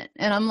out on it.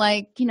 And I'm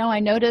like, I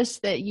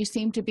noticed that you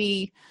seem to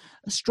be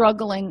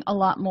struggling a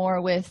lot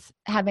more with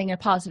having a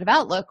positive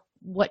outlook.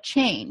 What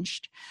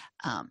changed?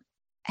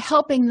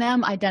 Helping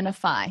them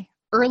identify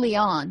early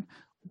on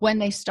when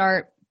they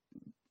start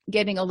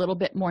getting a little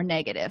bit more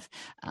negative.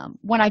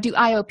 When I do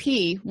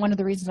IOP, one of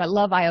the reasons I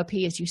love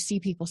IOP is you see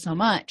people so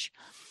much.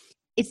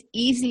 It's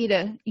easy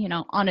to,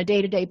 on a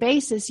day-to-day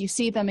basis, you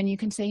see them and you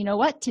can say, you know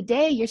what,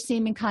 today you're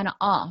seeming kind of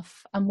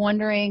off. I'm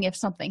wondering if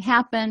something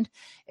happened,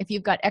 if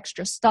you've got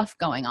extra stuff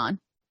going on.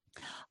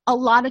 A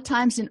lot of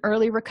times in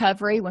early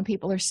recovery, when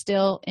people are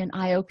still in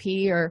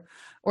IOP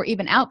or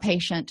even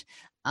outpatient,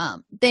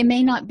 they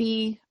may not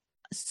be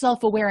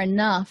self-aware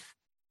enough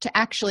to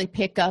actually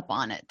pick up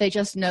on it. They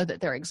just know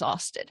that they're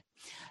exhausted.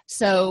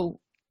 So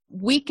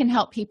we can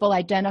help people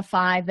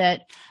identify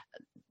that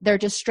their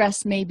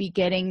distress may be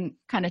getting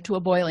kind of to a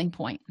boiling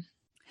point.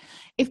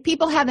 If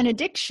people have an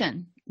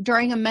addiction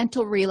during a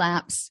mental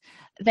relapse,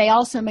 they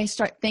also may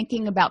start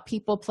thinking about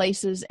people,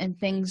 places, and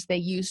things they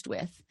used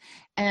with.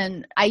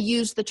 And I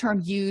use the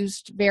term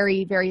used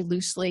very, very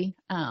loosely.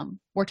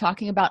 We're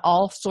talking about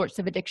all sorts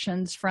of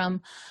addictions,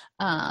 from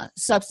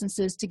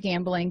substances to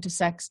gambling to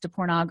sex to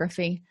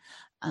pornography.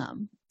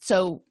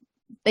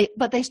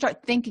 But they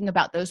start thinking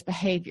about those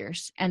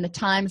behaviors and the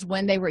times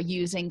when they were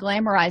using,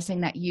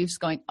 glamorizing that use,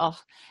 going, oh,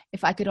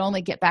 if I could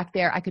only get back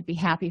there, I could be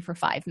happy for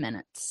 5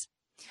 minutes.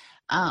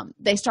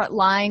 They start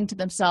lying to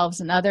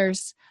themselves and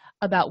others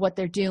about what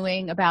they're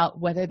doing, about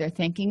whether they're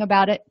thinking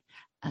about it,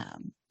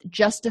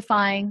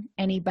 justifying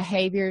any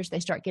behaviors. They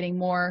start getting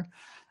more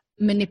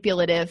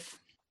manipulative.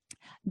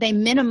 They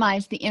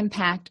minimize the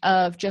impact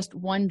of just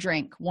one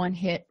drink, one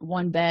hit,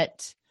 one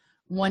bet,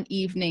 one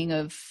evening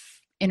of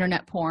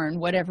internet porn,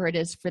 whatever it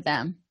is for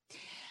them.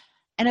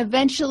 And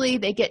eventually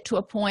they get to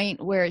a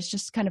point where it's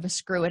just kind of a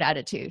screw it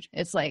attitude.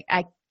 It's like,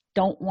 I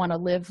don't want to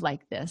live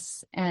like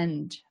this.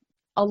 And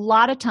a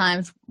lot of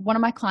times, one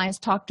of my clients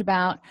talked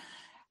about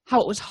how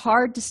it was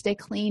hard to stay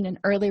clean in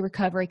early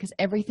recovery because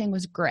everything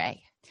was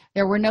gray.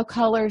 There were no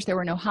colors, there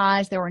were no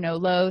highs, there were no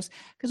lows,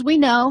 because we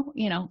know,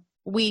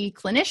 we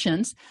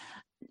clinicians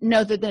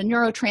know that the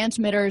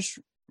neurotransmitters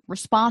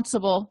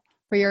responsible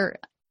for your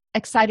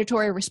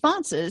excitatory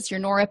responses, your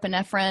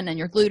norepinephrine and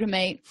your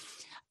glutamate,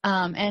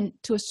 and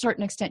to a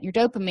certain extent your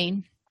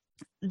dopamine,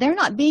 they're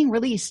not being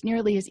released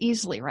nearly as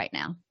easily right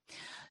now.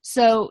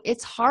 So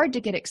it's hard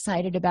to get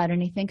excited about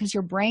anything because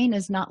your brain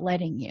is not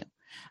letting you.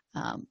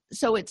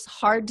 So it's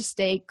hard to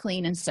stay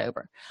clean and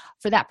sober.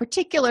 For that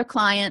particular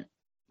client,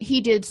 he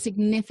did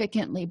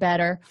significantly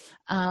better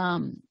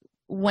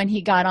when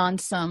he got on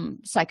some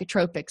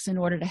psychotropics in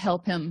order to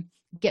help him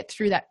get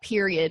through that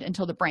period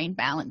until the brain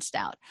balanced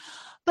out.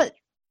 But,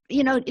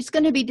 it's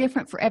going to be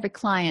different for every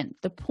client.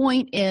 The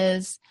point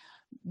is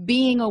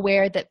being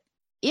aware that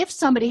if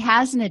somebody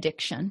has an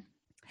addiction,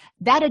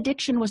 that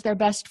addiction was their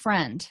best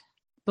friend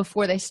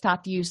before they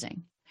stopped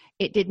using.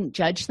 It didn't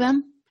judge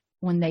them.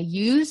 When they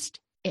used,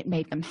 it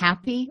made them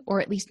happy,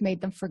 or at least made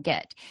them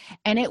forget.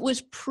 And it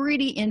was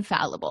pretty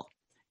infallible.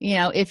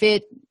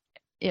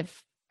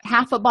 If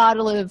half a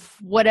bottle of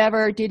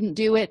whatever didn't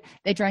do it,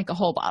 they drank a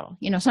whole bottle.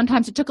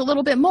 Sometimes it took a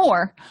little bit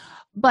more,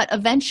 but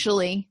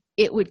eventually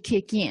it would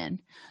kick in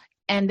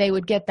and they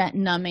would get that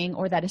numbing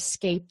or that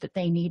escape that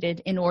they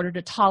needed in order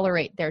to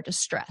tolerate their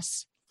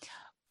distress.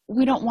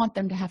 We don't want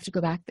them to have to go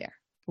back there.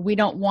 We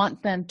don't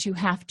want them to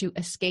have to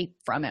escape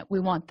from it. We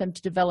want them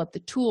to develop the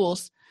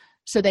tools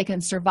so they can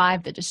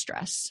survive the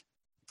distress.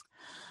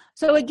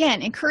 So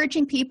again,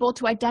 encouraging people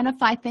to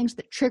identify things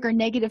that trigger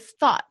negative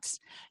thoughts.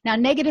 Now,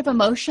 negative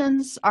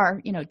emotions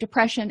are,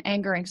 depression,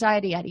 anger,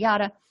 anxiety, yada,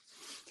 yada.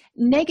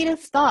 Negative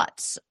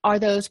thoughts are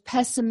those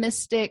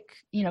pessimistic,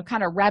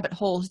 kind of rabbit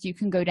holes you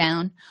can go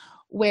down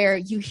where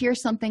you hear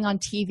something on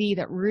TV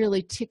that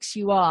really ticks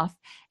you off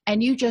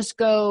and you just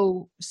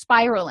go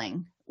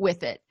spiraling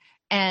with it.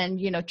 And,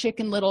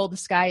 Chicken Little, the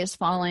sky is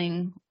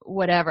falling,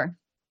 whatever.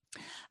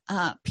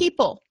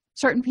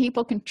 Certain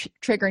people can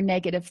trigger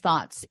negative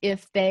thoughts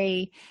if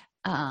they,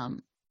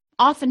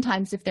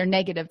 oftentimes if they're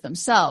negative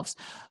themselves.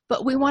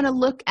 But we want to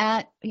look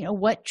at,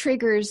 what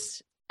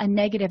triggers a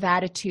negative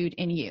attitude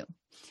in you.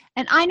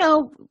 And I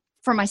know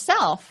for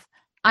myself,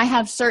 I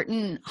have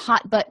certain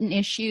hot button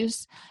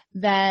issues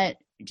that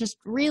just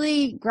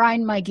really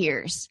grind my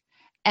gears,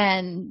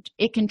 and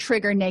it can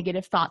trigger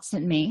negative thoughts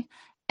in me.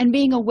 And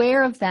being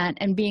aware of that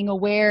and being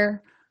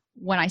aware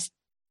when I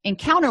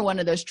encounter one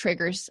of those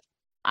triggers,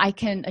 I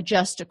can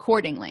adjust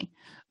accordingly.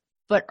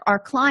 But our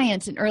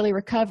clients in early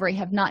recovery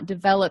have not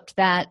developed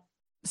that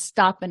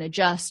stop and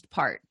adjust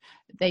part.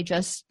 They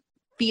just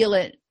feel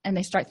it and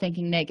they start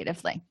thinking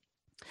negatively.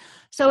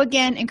 So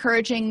again,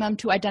 encouraging them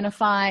to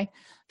identify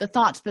the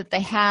thoughts that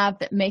they have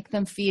that make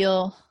them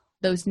feel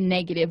those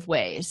negative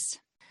ways.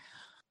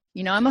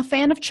 I'm a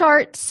fan of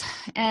charts,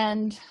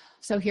 and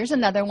so here's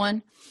another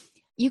one.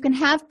 You can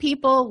have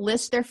people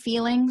list their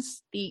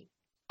feelings, the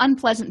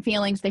unpleasant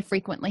feelings they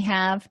frequently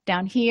have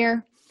down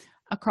here,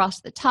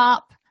 across the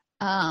top,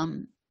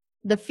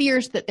 the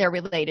fears that they're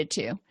related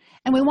to.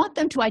 And we want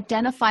them to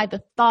identify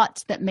the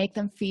thoughts that make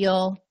them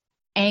feel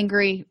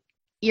angry,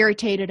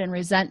 irritated, and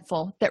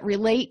resentful that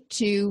relate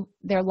to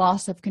their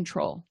loss of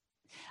control.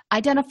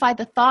 Identify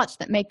the thoughts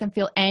that make them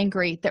feel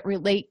angry that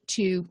relate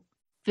to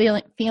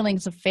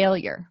feelings of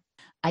failure.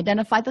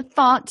 Identify the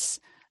thoughts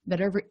that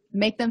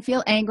make them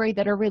feel angry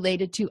that are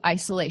related to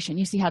isolation.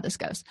 You see how this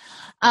goes.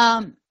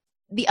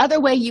 The other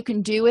way you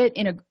can do it,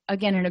 in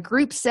a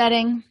group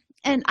setting,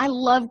 and I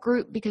love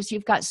group because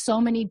you've got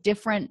so many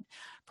different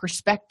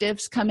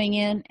perspectives coming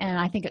in, and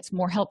I think it's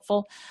more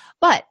helpful.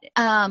 But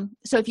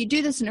so if you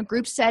do this in a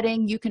group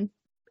setting,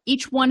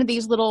 each one of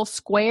these little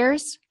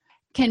squares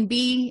can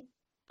be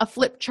a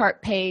flip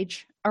chart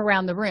page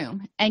around the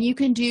room, and you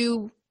can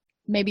do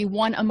maybe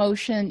one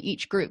emotion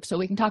each group. So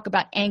we can talk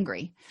about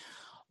angry.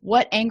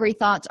 What angry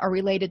thoughts are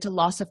related to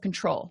loss of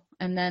control?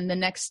 And then the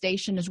next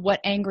station is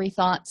what angry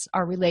thoughts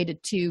are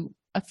related to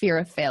a fear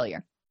of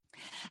failure.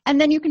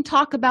 And then you can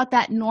talk about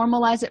that,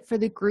 normalize it for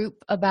the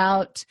group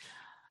about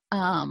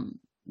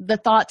the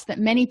thoughts that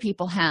many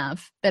people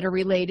have that are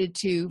related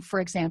to, for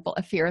example,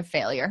 a fear of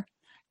failure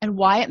and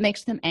why it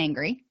makes them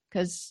angry,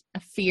 because a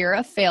fear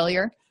of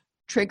failure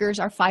triggers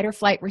our fight or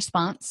flight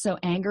response. So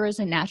anger is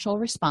a natural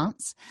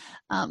response.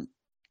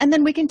 And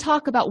then we can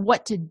talk about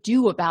what to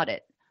do about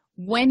it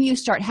when you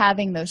start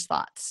having those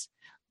thoughts.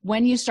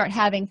 When you start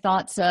having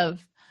thoughts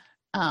of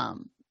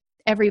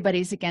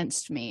everybody's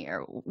against me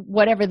or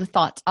whatever the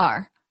thoughts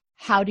are,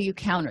 how do you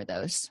counter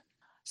those?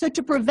 So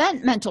to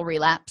prevent mental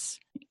relapse,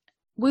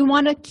 we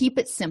want to keep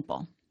it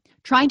simple.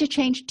 Trying to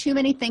change too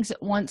many things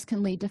at once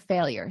can lead to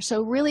failure.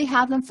 So really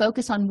have them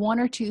focus on one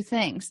or two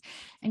things.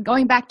 And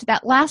going back to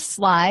that last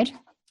slide,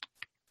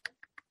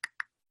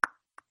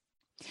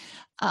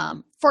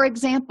 for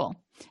example,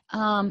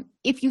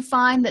 if you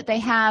find that they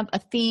have a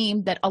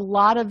theme that a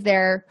lot of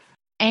their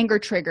anger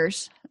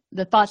triggers,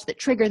 the thoughts that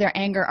trigger their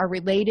anger are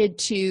related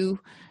to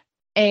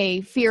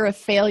a fear of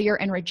failure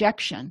and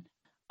rejection.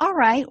 All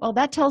right, well,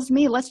 that tells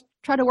me let's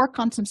try to work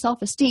on some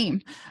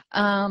self-esteem.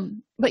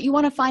 But you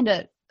want to find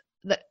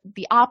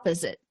the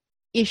opposite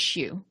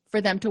issue for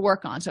them to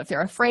work on. So if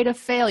they're afraid of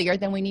failure,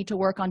 then we need to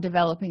work on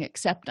developing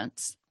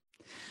acceptance.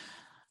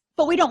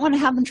 But we don't want to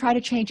have them try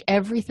to change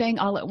everything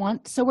all at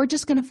once. So we're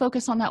just going to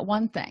focus on that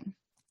one thing.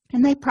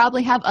 And they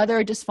probably have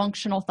other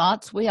dysfunctional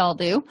thoughts. We all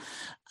do.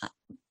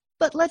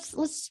 But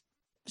let's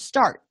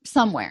start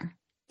somewhere.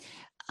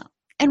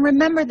 And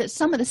remember that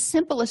some of the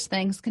simplest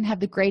things can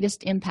have the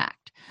greatest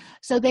impact.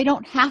 So they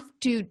don't have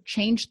to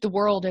change the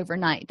world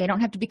overnight. They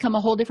don't have to become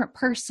a whole different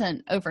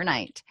person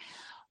overnight.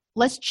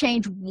 Let's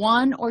change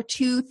one or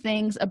two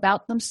things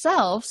about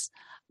themselves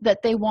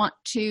that they want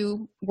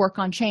to work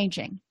on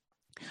changing.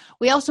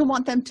 We also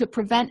want them to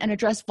prevent and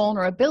address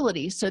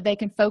vulnerabilities so they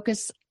can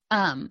focus,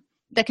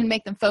 that can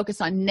make them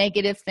focus on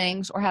negative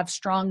things or have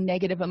strong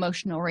negative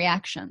emotional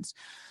reactions.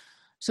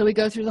 So we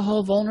go through the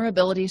whole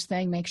vulnerabilities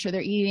thing, make sure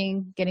they're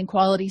eating, getting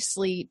quality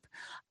sleep.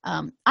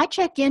 I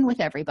check in with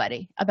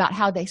everybody about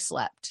how they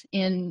slept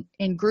in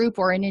group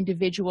or in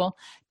individual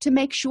to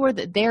make sure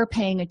that they're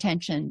paying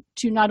attention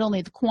to not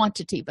only the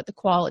quantity, but the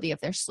quality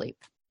of their sleep.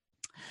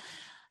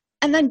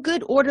 And then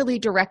good orderly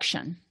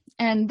direction.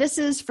 And this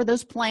is for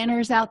those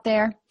planners out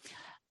there.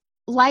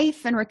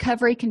 Life and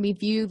recovery can be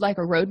viewed like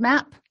a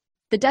roadmap.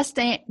 The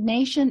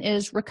destination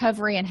is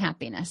recovery and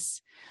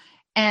happiness.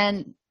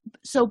 And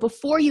so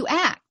before you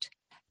act,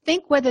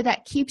 think whether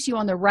that keeps you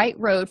on the right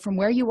road from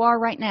where you are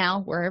right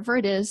now, wherever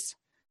it is,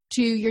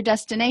 to your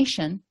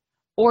destination,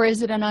 or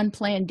is it an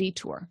unplanned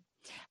detour?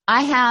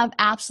 I have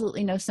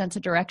absolutely no sense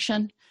of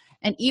direction.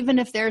 And even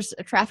if there's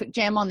a traffic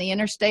jam on the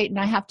interstate and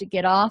I have to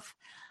get off,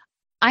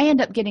 I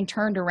end up getting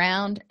turned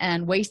around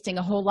and wasting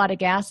a whole lot of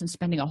gas and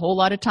spending a whole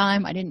lot of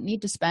time I didn't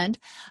need to spend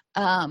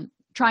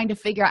trying to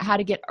figure out how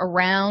to get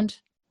around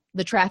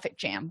the traffic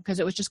jam because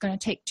it was just going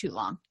to take too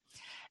long.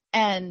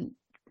 And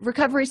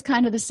recovery is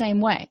kind of the same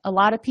way. A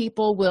lot of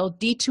people will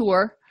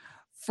detour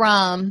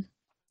from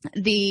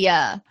the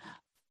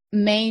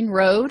main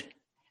road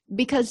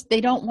because they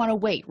don't want to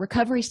wait.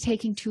 Recovery is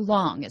taking too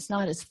long. It's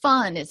not as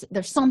fun.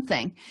 There's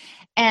something.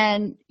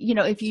 And,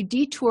 if you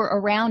detour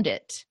around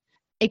it,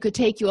 it could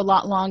take you a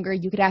lot longer.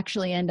 You could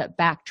actually end up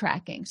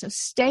backtracking. So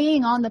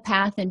staying on the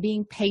path and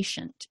being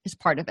patient is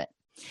part of it.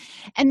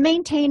 And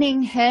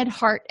maintaining head,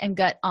 heart, and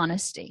gut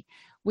honesty.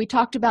 We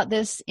talked about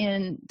this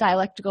in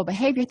dialectical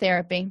behavior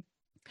therapy.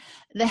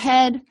 The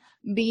head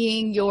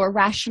being your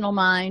rational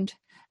mind,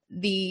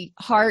 the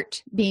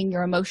heart being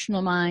your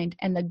emotional mind,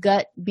 and the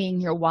gut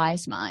being your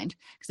wise mind,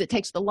 because it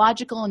takes the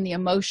logical and the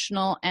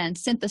emotional and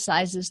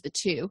synthesizes the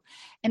two.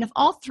 And if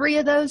all three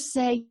of those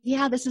say,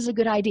 yeah, this is a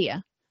good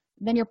idea,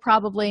 then you're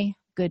probably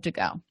good to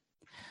go.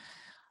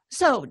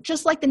 So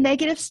just like the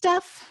negative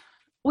stuff,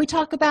 we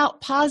talk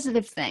about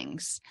positive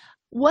things.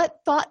 What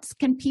thoughts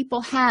can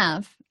people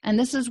have? And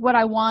this is what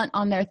I want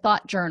on their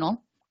thought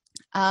journal,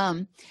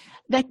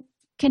 that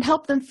can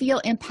help them feel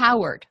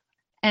empowered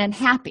and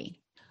happy.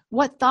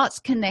 What thoughts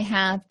can they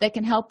have that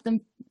can help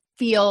them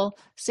feel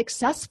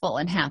successful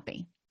and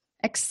happy,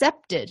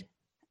 accepted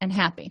and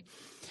happy?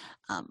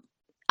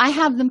 I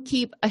have them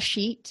keep a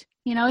sheet,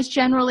 it's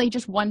generally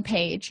just one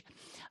page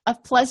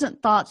of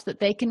pleasant thoughts that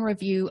they can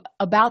review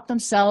about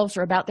themselves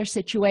or about their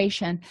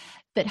situation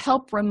that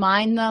help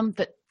remind them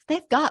that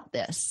they've got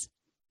this.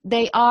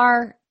 They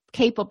are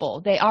capable,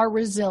 they are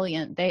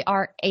resilient, they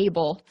are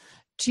able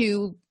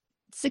to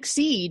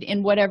succeed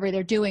in whatever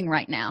they're doing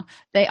right now.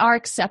 They are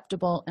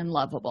acceptable and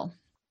lovable.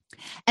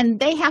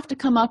 And they have to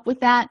come up with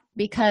that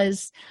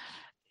because,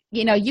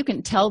 you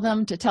can tell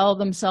them to tell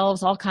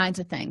themselves all kinds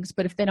of things,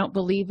 but if they don't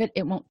believe it,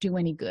 it won't do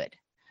any good.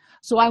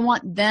 So I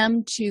want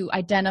them to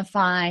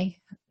identify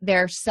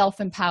their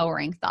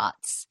self-empowering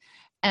thoughts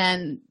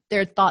and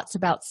their thoughts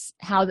about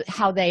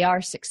how they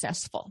are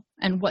successful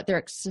and what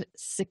they're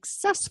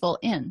successful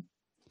in.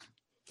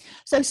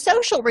 So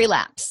social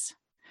relapse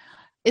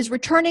is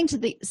returning to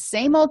the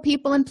same old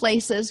people and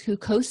places who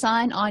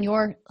co-sign on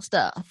your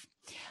stuff.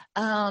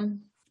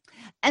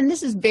 And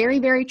this is very,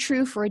 very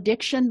true for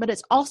addiction, but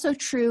it's also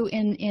true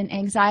in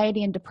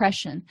anxiety and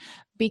depression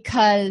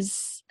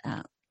because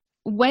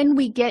when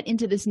we get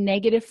into this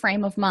negative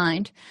frame of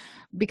mind,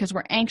 because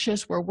we're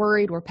anxious, we're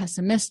worried, we're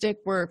pessimistic,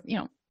 we're,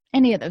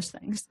 any of those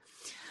things,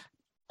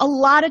 a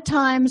lot of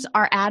times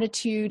our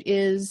attitude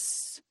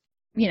is,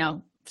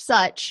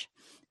 such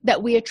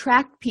that we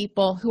attract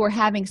people who are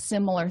having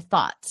similar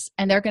thoughts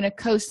and they're going to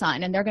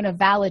co-sign and they're going to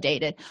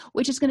validate it,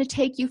 which is going to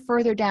take you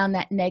further down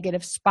that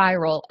negative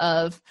spiral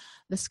of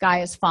the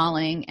sky is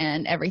falling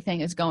and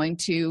everything is going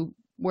to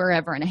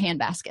wherever in a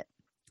handbasket.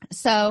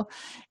 So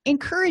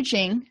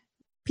encouraging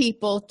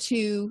people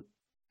to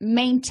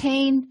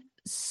maintain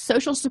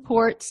social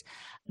supports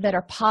that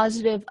are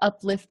positive,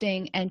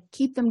 uplifting, and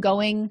keep them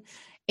going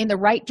in the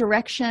right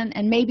direction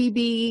and maybe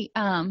be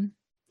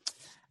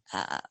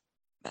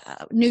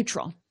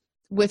neutral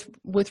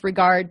with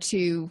regard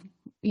to,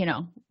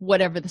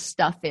 whatever the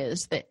stuff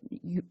is that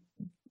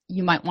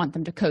you might want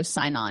them to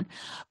co-sign on.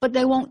 But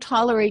they won't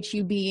tolerate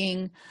you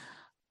being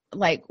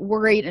like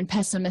worried and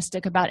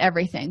pessimistic about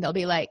everything. They'll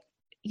be like,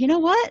 you know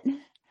what?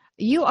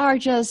 you are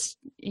just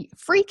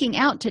freaking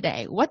out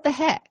today. What the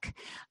heck?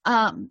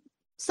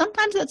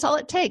 Sometimes that's all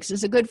it takes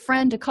is a good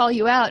friend to call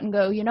you out and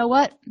go, you know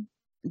what?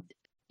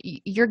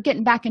 You're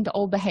getting back into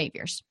old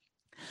behaviors.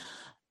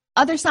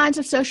 Other signs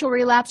of social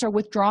relapse are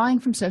withdrawing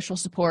from social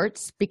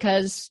supports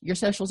because your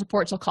social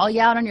supports will call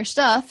you out on your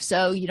stuff,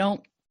 so you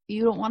don't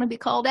want to be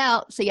called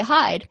out, so you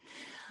hide.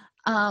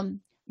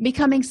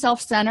 Becoming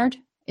self-centered,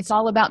 it's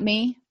all about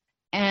me,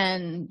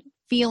 and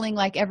feeling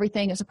like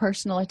everything is a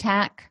personal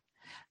attack,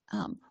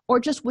 or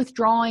just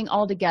withdrawing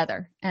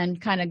altogether and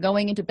kind of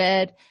going into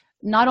bed,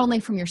 not only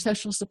from your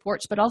social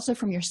supports, but also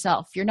from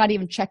yourself. You're not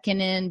even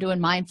checking in,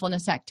 doing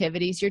mindfulness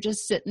activities. You're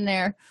just sitting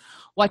there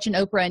watching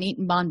Oprah and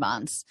eating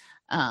bonbons.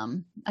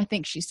 I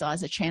think she still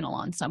has a channel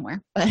on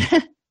somewhere.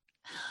 But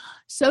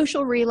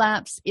social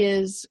relapse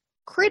is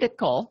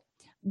critical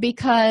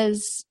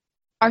because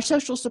our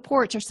social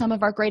supports are some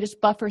of our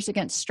greatest buffers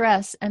against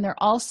stress, and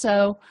they're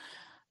also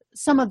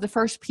some of the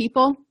first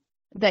people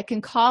that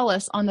can call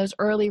us on those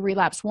early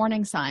relapse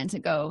warning signs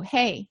and go,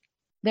 hey,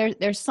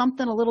 there's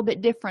something a little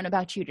bit different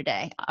about you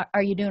today.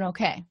 Are you doing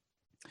okay?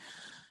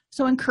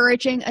 So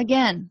encouraging,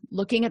 again,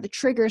 looking at the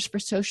triggers for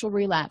social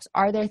relapse.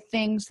 Are there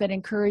things that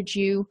encourage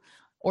you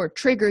or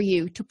trigger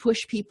you to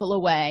push people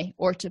away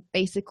or to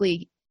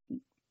basically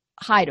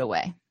hide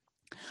away?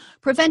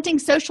 Preventing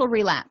social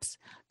relapse.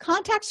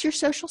 Contacts your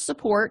social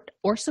support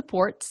or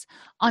supports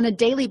on a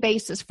daily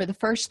basis for the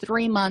first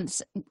 3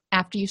 months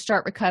after you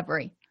start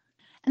recovery.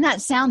 And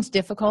that sounds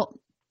difficult,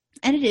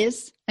 and it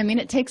is. I mean,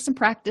 it takes some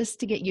practice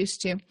to get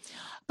used to.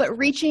 But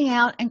reaching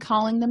out and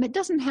calling them, it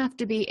doesn't have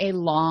to be a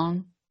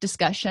long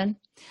discussion,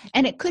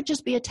 and it could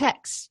just be a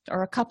text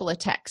or a couple of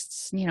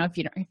texts, if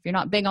you're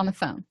not big on the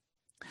phone.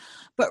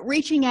 But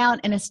reaching out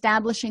and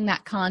establishing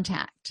that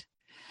contact.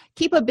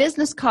 Keep a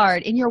business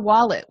card in your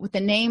wallet with the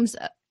names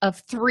of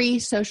 3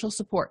 social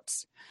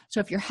supports. So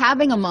if you're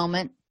having a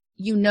moment,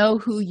 you know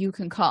who you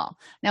can call.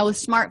 Now with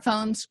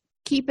smartphones,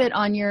 keep it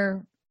on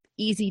your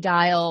easy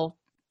dial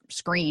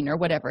screen or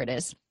whatever it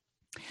is.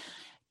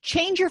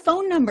 Change your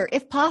phone number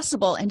if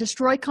possible and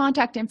destroy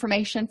contact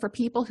information for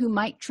people who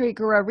might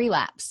trigger a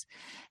relapse.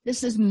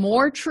 This is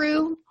more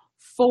true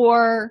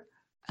for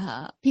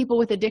people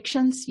with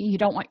addictions. You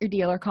don't want your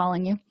dealer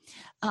calling you.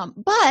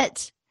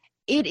 But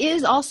it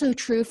is also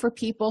true for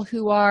people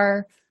who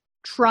are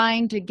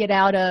trying to get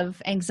out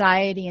of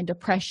anxiety and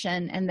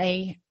depression, and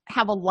they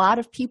have a lot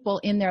of people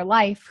in their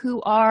life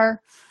who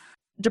are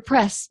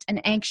depressed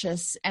and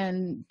anxious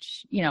and,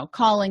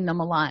 calling them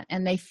a lot,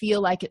 and they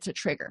feel like it's a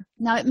trigger.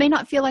 Now, it may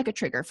not feel like a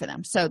trigger for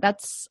them, so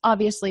that's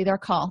obviously their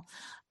call.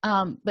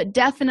 But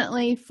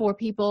definitely for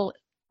people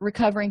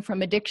recovering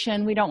from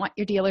addiction, we don't want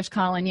your dealers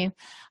calling you,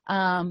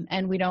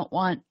 and we don't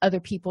want other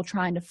people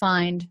trying to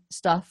find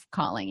stuff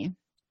calling you.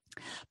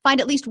 Find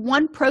at least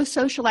one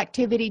pro-social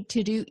activity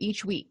to do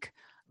each week.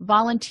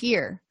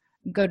 Volunteer,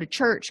 go to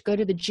church, go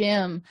to the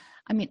gym.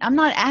 I mean, I'm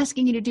not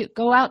asking you to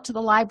go out to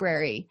the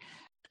library.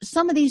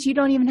 Some of these you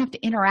don't even have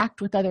to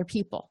interact with other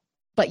people,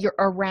 but you're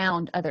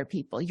around other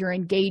people. You're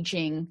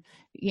engaging,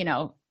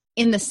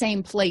 in the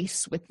same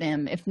place with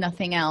them, if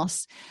nothing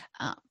else.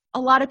 A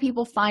lot of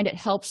people find it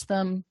helps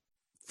them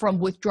from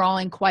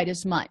withdrawing quite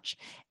as much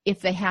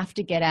if they have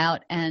to get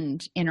out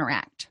and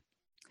interact.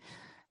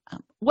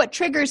 What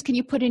triggers can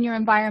you put in your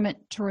environment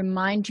to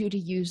remind you to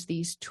use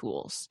these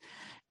tools?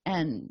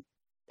 And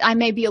I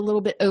may be a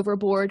little bit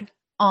overboard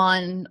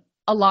on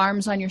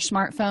alarms on your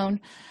smartphone.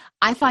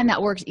 I find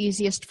that works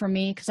easiest for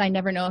me because I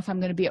never know if I'm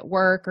going to be at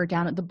work or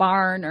down at the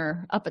barn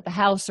or up at the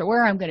house or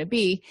where I'm going to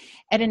be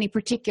at any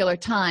particular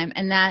time.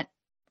 And that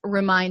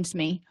reminds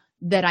me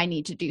that I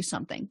need to do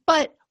something.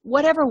 But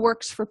whatever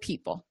works for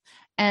people.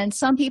 And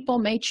some people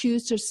may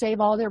choose to save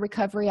all their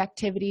recovery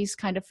activities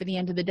kind of for the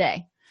end of the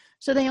day.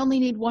 So they only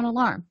need one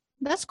alarm.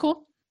 That's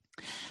cool.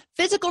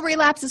 Physical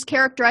relapse is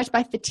characterized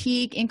by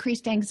fatigue,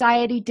 increased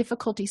anxiety,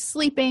 difficulty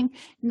sleeping,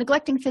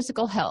 neglecting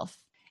physical health.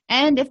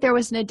 And if there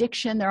was an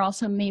addiction, there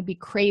also may be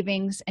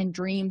cravings and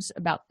dreams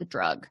about the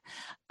drug.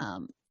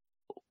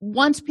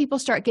 Once people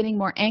start getting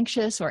more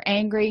anxious or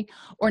angry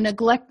or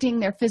neglecting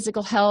their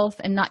physical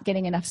health and not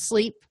getting enough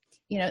sleep,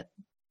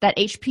 that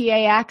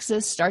HPA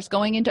axis starts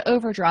going into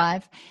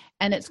overdrive,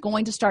 and it's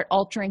going to start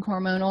altering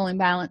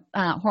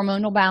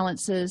hormonal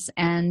balances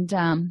and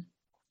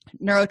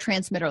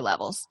neurotransmitter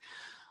levels.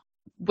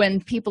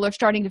 When people are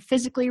starting to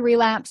physically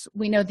relapse,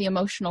 we know the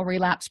emotional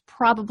relapse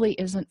probably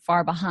isn't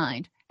far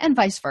behind, and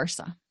vice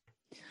versa.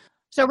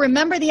 So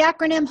remember the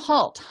acronym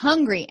HALT: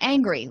 hungry,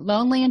 angry,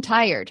 lonely, and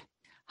tired.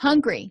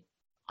 Hungry.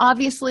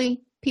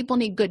 Obviously, people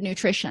need good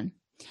nutrition,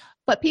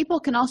 but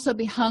people can also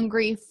be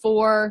hungry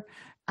for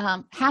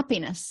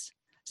happiness.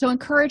 So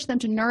encourage them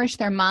to nourish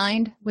their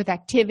mind with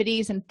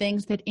activities and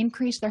things that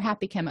increase their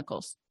happy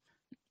chemicals.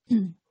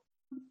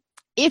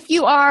 If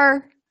you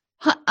are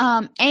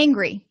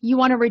angry, you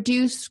want to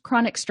reduce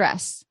chronic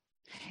stress.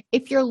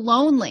 If you're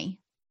lonely,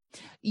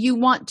 you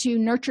want to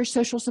nurture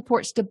social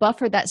supports to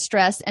buffer that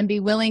stress and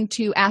be willing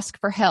to ask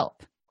for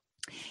help.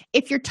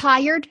 If you're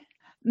tired,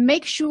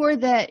 make sure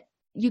that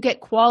you get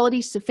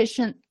quality,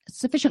 sufficient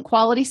sufficient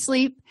quality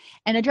sleep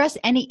and address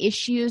any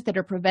issues that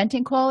are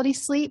preventing quality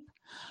sleep.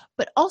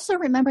 But also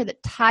remember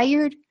that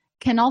tired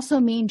can also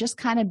mean just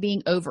kind of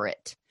being over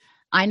it.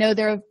 I know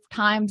there are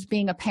times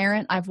being a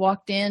parent, I've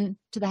walked in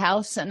to the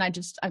house and I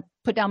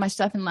put down my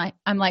stuff and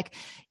I'm like,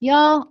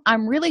 y'all,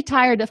 I'm really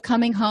tired of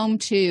coming home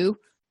to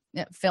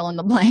fill in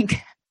the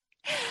blank.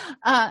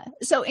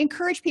 So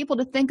encourage people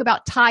to think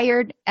about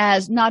tired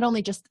as not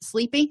only just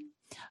sleepy,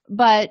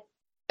 but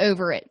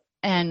over it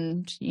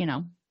and,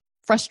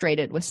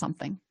 frustrated with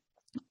something.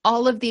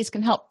 All of these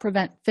can help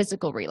prevent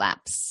physical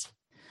relapse.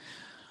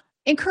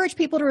 Encourage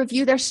people to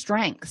review their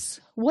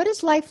strengths. What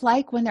is life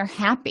like when they're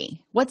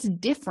happy? What's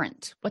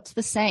different? What's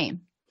the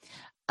same?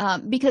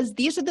 Because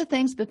these are the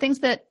things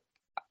that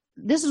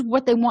this is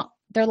what they want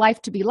their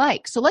life to be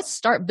like. So let's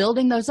start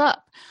building those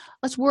up.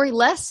 Let's worry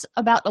less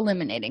about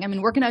eliminating.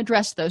 We're going to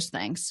address those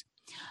things.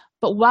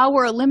 But while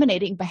we're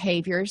eliminating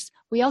behaviors,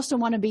 we also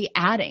want to be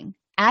adding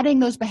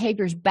those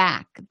behaviors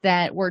back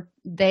that were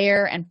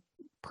there and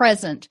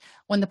present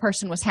when the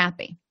person was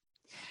happy.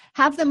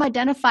 Have them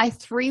identify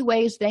 3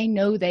 ways they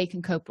know they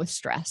can cope with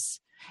stress.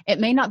 It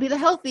may not be the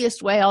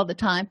healthiest way all the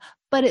time,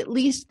 but at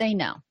least they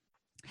know.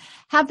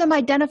 Have them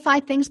identify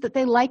things that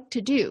they like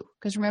to do,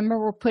 because remember,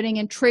 we're putting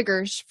in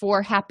triggers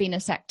for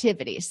happiness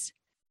activities.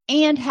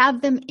 And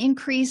have them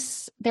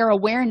increase their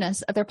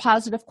awareness of their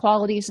positive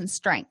qualities and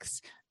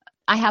strengths.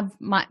 I have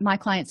my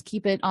clients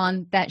keep it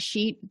on that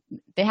sheet.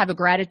 They have a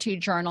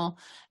gratitude journal,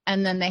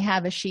 and then they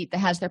have a sheet that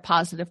has their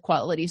positive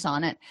qualities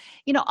on it.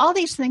 All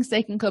these things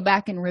they can go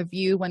back and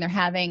review when they're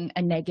having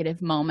a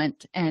negative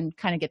moment and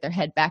kind of get their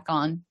head back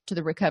on to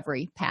the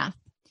recovery path.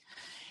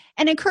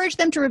 And encourage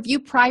them to review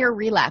prior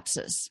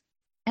relapses.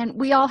 And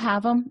we all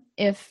have them.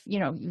 If,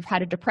 you've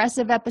had a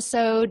depressive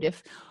episode,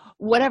 if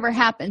whatever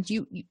happens,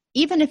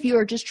 even if you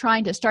are just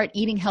trying to start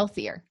eating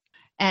healthier,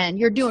 and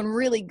you're doing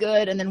really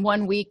good, and then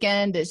one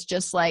weekend is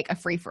just like a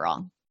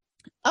free-for-all.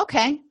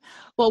 Okay,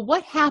 well,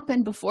 what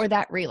happened before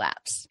that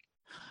relapse?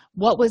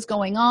 What was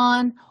going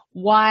on?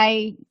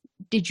 Why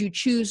did you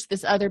choose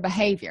this other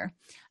behavior?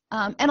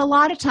 And a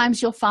lot of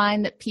times you'll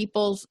find that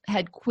people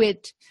had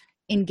quit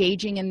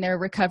engaging in their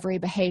recovery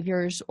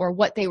behaviors, or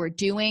what they were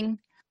doing,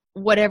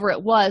 whatever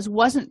it was,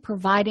 wasn't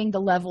providing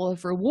the level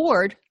of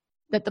reward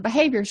that the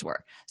behaviors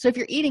were. So if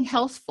you're eating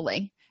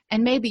healthfully,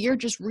 and maybe you're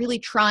just really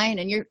trying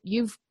and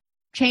you've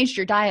changed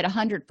your diet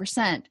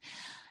 100%,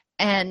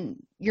 and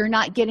you're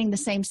not getting the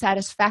same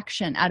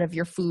satisfaction out of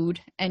your food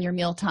and your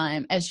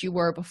mealtime as you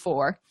were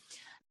before,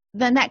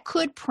 then that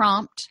could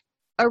prompt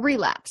a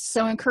relapse.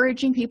 So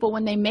encouraging people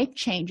when they make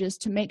changes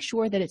to make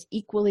sure that it's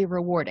equally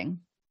rewarding.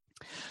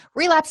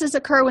 Relapses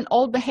occur when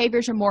old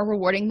behaviors are more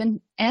rewarding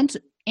than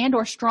and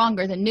or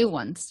stronger than new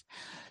ones.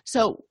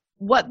 So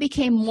what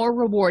became more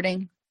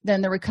rewarding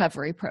than the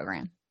recovery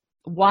program?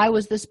 Why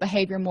was this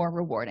behavior more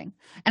rewarding?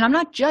 And I'm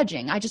not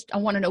judging. I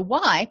want to know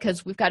why,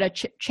 because we've got to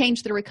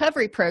change the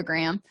recovery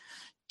program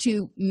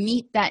to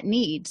meet that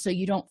need so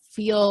you don't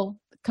feel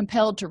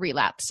compelled to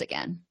relapse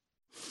again.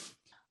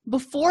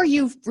 Before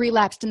you've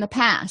relapsed in the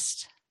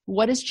past,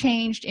 what has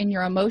changed in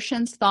your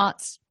emotions,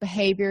 thoughts,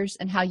 behaviors,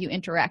 and how you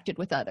interacted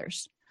with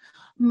others?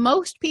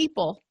 Most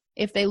people,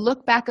 if they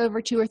look back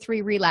over 2 or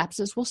 3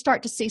 relapses, will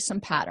start to see some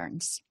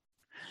patterns.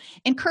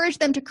 Encourage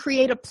them to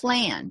create a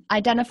plan,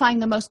 identifying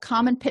the most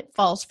common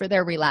pitfalls for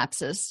their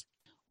relapses,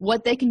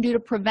 what they can do to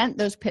prevent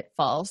those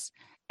pitfalls,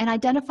 and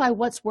identify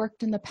what's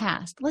worked in the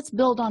past. Let's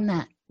build on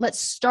that. Let's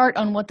start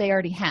on what they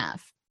already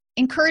have.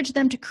 Encourage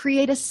them to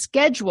create a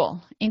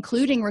schedule,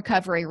 including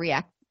recovery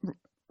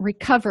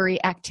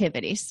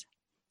activities,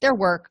 their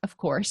work, of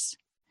course,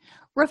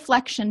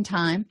 reflection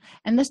time,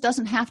 and this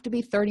doesn't have to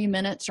be 30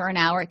 minutes or an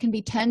hour. It can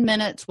be 10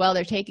 minutes while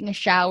they're taking a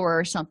shower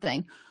or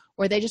something,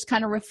 where they just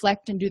kind of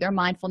reflect and do their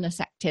mindfulness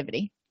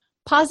activity.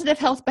 Positive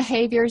health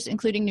behaviors,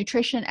 including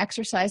nutrition,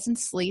 exercise, and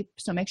sleep.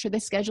 So make sure they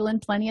schedule in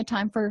plenty of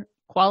time for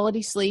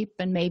quality sleep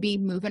and maybe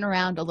moving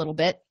around a little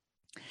bit.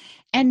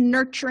 And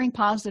nurturing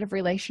positive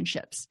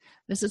relationships.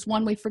 This is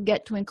one we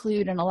forget to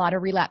include in a lot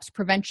of relapse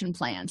prevention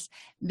plans.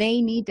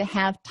 They need to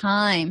have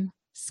time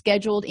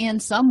scheduled in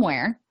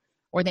somewhere,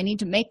 or they need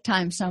to make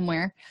time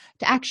somewhere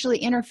to actually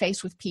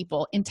interface with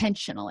people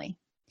intentionally.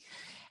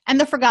 And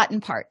the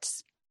forgotten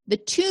parts. The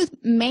 2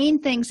 main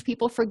things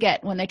people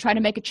forget when they try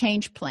to make a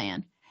change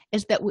plan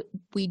is that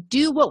we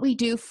do what we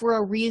do for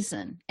a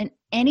reason, and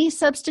any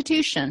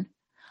substitution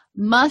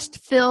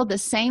must fill the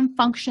same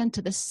function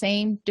to the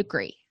same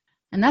degree.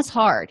 And that's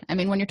hard.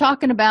 When you're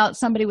talking about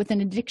somebody with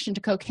an addiction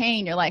to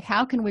cocaine, you're like,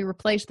 how can we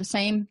replace the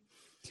same?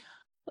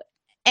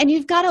 And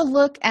you've got to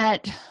look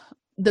at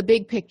the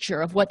big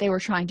picture of what they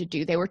were trying to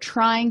do. They were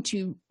trying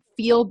to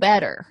feel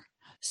better.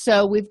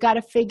 So we've got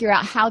to figure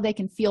out how they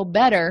can feel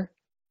better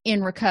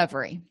in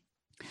recovery.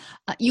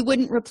 You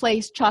wouldn't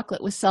replace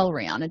chocolate with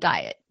celery on a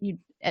diet. You'd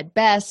at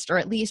best, or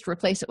at least,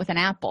 replace it with an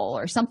apple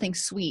or something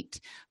sweet,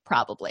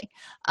 probably.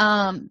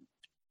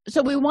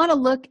 So we want to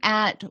look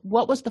at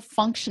what was the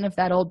function of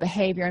that old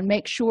behavior and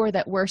make sure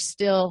that we're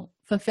still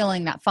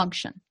fulfilling that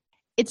function.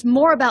 It's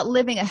more about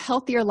living a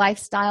healthier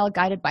lifestyle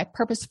guided by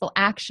purposeful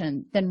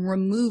action than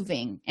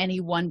removing any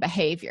one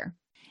behavior.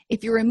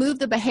 If you remove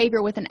the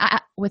behavior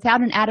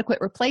without an adequate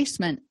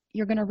replacement,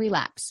 you're going to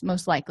relapse,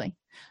 most likely.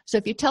 So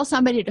if you tell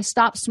somebody to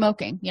stop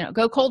smoking,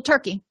 go cold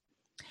turkey,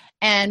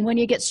 and when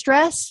you get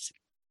stressed,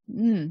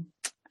 I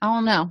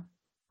don't know,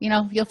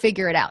 you'll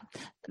figure it out.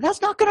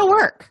 That's not going to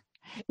work.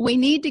 We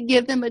need to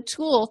give them a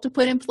tool to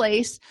put in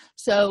place.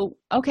 So,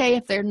 okay,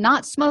 if they're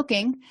not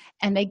smoking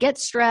and they get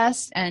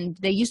stressed and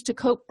they used to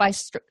cope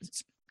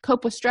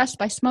with stress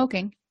by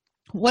smoking,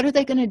 what are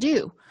they going to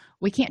do?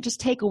 We can't just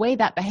take away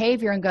that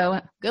behavior and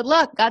go, good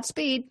luck,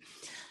 Godspeed.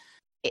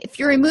 If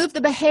you remove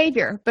the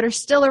behavior but are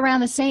still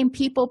around the same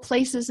people,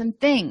 places, and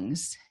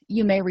things,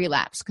 you may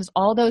relapse because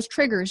all those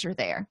triggers are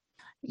there.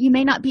 You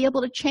may not be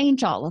able to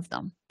change all of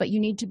them, but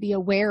you need to be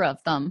aware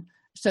of them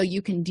so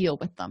you can deal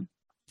with them.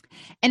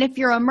 And if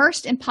you're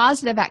immersed in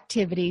positive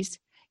activities,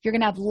 you're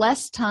going to have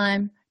less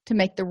time to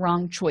make the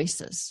wrong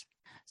choices.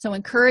 So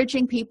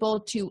encouraging people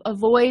to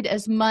avoid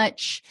as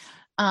much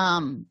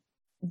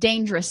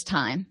dangerous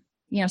time.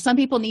 Some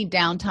people need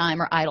downtime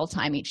or idle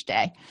time each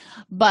day,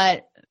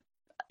 but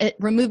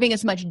removing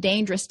as much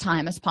dangerous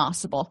time as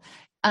possible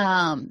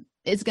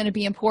is going to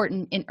be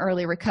important in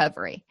early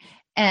recovery.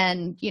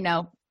 And,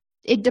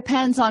 it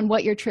depends on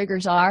what your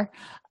triggers are.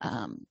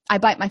 I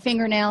bite my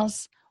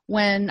fingernails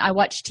when I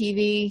watch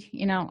TV.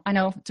 I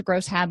know it's a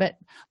gross habit,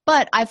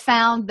 but I've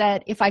found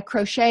that if I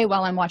crochet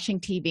while I'm watching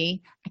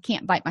TV, I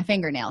can't bite my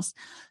fingernails.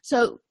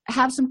 So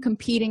have some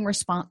competing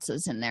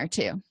responses in there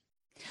too.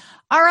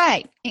 All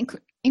right.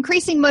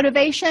 Increasing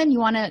motivation. You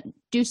want to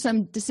do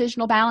some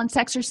decisional balance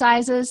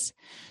exercises.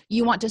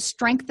 You want to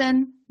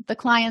strengthen the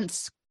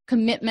client's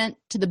commitment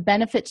to the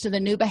benefits of the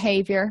new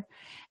behavior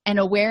and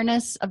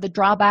awareness of the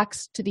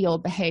drawbacks to the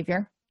old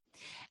behavior.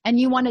 And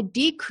you want to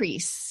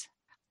decrease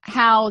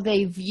how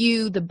they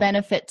view the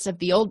benefits of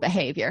the old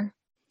behavior.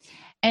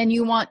 And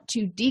you want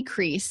to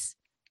decrease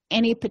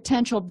any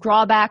potential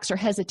drawbacks or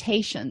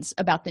hesitations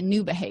about the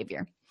new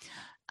behavior.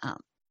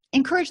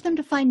 Encourage them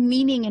to find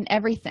meaning in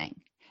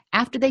everything.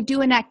 After they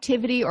do an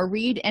activity or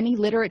read any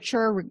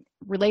literature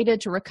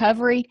related to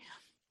recovery,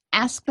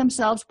 ask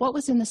themselves, what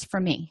was in this for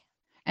me?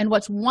 And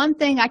what's one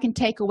thing I can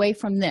take away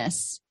from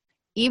this,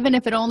 even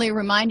if it only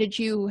reminded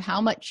you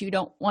how much you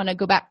don't want to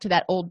go back to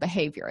that old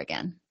behavior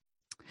again.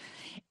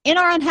 In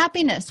our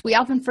unhappiness, we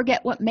often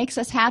forget what makes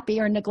us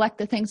happy or neglect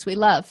the things we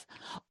love.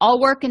 All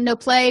work and no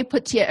play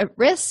puts you at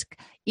risk,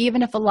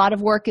 even if a lot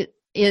of work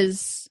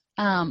is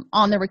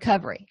on the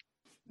recovery.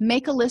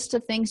 Make a list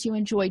of things you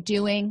enjoy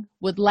doing,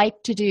 would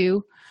like to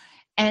do,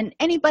 and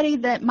anybody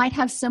that might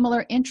have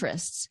similar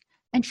interests,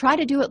 and try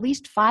to do at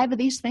least 5 of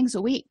these things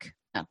a week.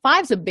 Now,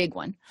 5's a big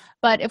one,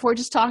 but if we're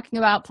just talking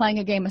about playing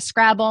a game of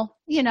Scrabble,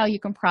 you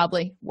can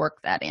probably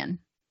work that in.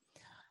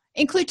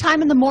 Include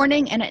time in the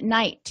morning and at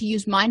night to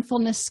use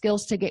mindfulness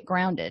skills to get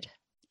grounded.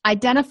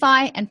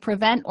 Identify and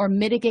prevent or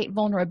mitigate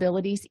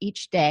vulnerabilities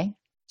each day.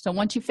 So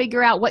once you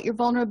figure out what your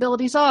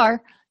vulnerabilities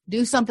are,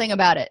 do something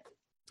about it.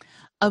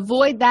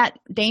 Avoid that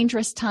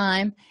dangerous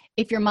time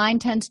if your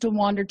mind tends to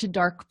wander to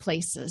dark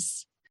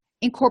places.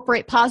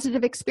 Incorporate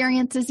positive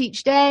experiences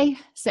each day,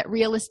 set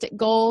realistic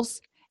goals,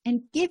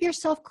 and give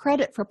yourself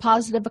credit for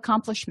positive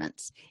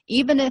accomplishments,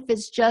 even if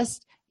it's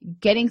just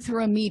getting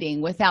through a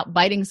meeting without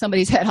biting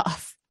somebody's head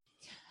off.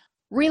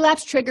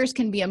 Relapse triggers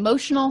can be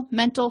emotional,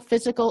 mental,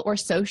 physical, or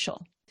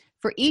social.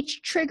 For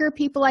each trigger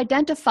people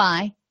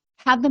identify,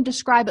 have them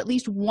describe at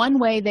least one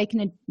way they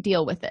can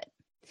deal with it.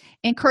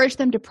 Encourage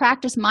them to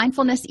practice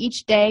mindfulness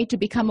each day to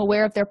become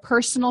aware of their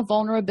personal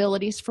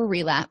vulnerabilities for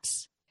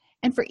relapse.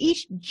 And for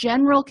each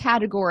general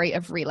category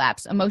of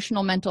relapse,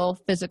 emotional, mental,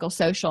 physical,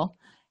 social,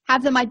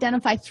 have them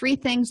identify 3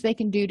 things they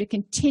can do to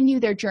continue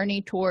their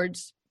journey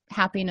towards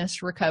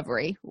happiness,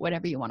 recovery,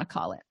 whatever you want to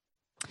call it.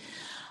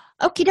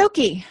 Okie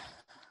dokie.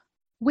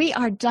 We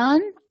are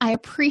done. I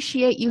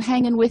appreciate you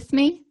hanging with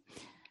me.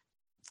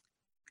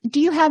 Do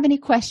you have any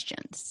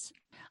questions?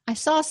 I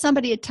saw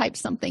somebody had typed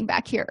something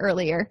back here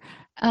earlier.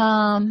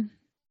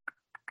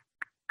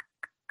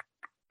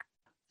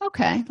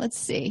 Okay, let's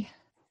see.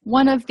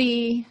 One of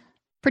the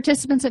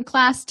participants in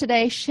class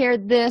today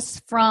shared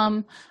this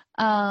from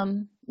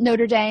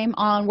Notre Dame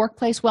on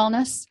workplace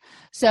wellness.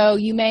 So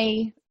you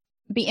may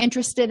be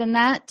interested in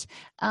that.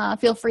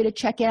 Feel free to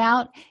check it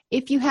out.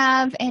 If you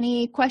have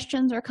any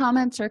questions or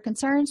comments or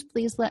concerns,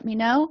 please let me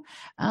know.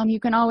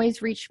 You can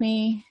always reach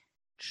me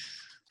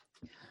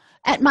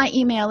at my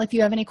email if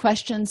you have any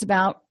questions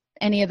about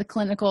any of the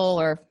clinical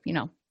or,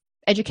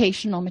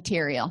 educational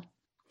material.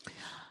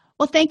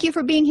 Well, thank you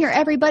for being here,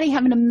 everybody.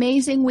 Have an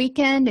amazing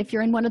weekend. If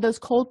you're in one of those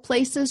cold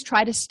places,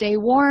 try to stay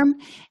warm,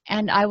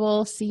 and I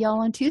will see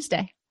y'all on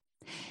Tuesday.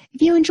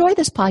 If you enjoy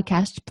this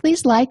podcast,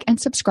 please like and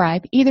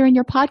subscribe either in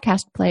your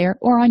podcast player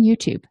or on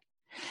YouTube.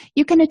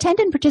 You can attend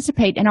and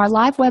participate in our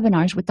live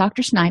webinars with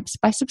Dr. Snipes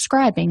by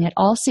subscribing at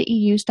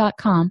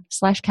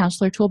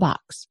allceus.com/counselor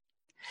toolbox.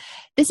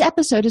 This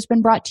episode has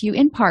been brought to you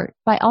in part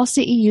by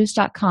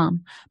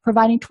allceus.com,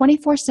 providing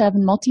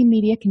 24/7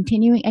 multimedia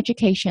continuing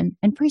education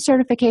and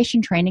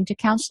pre-certification training to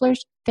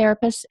counselors,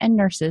 therapists, and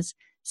nurses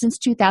since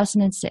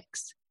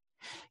 2006.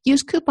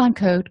 Use coupon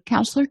code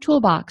Counselor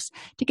Toolbox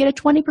to get a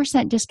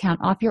 20% discount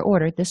off your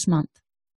order this month.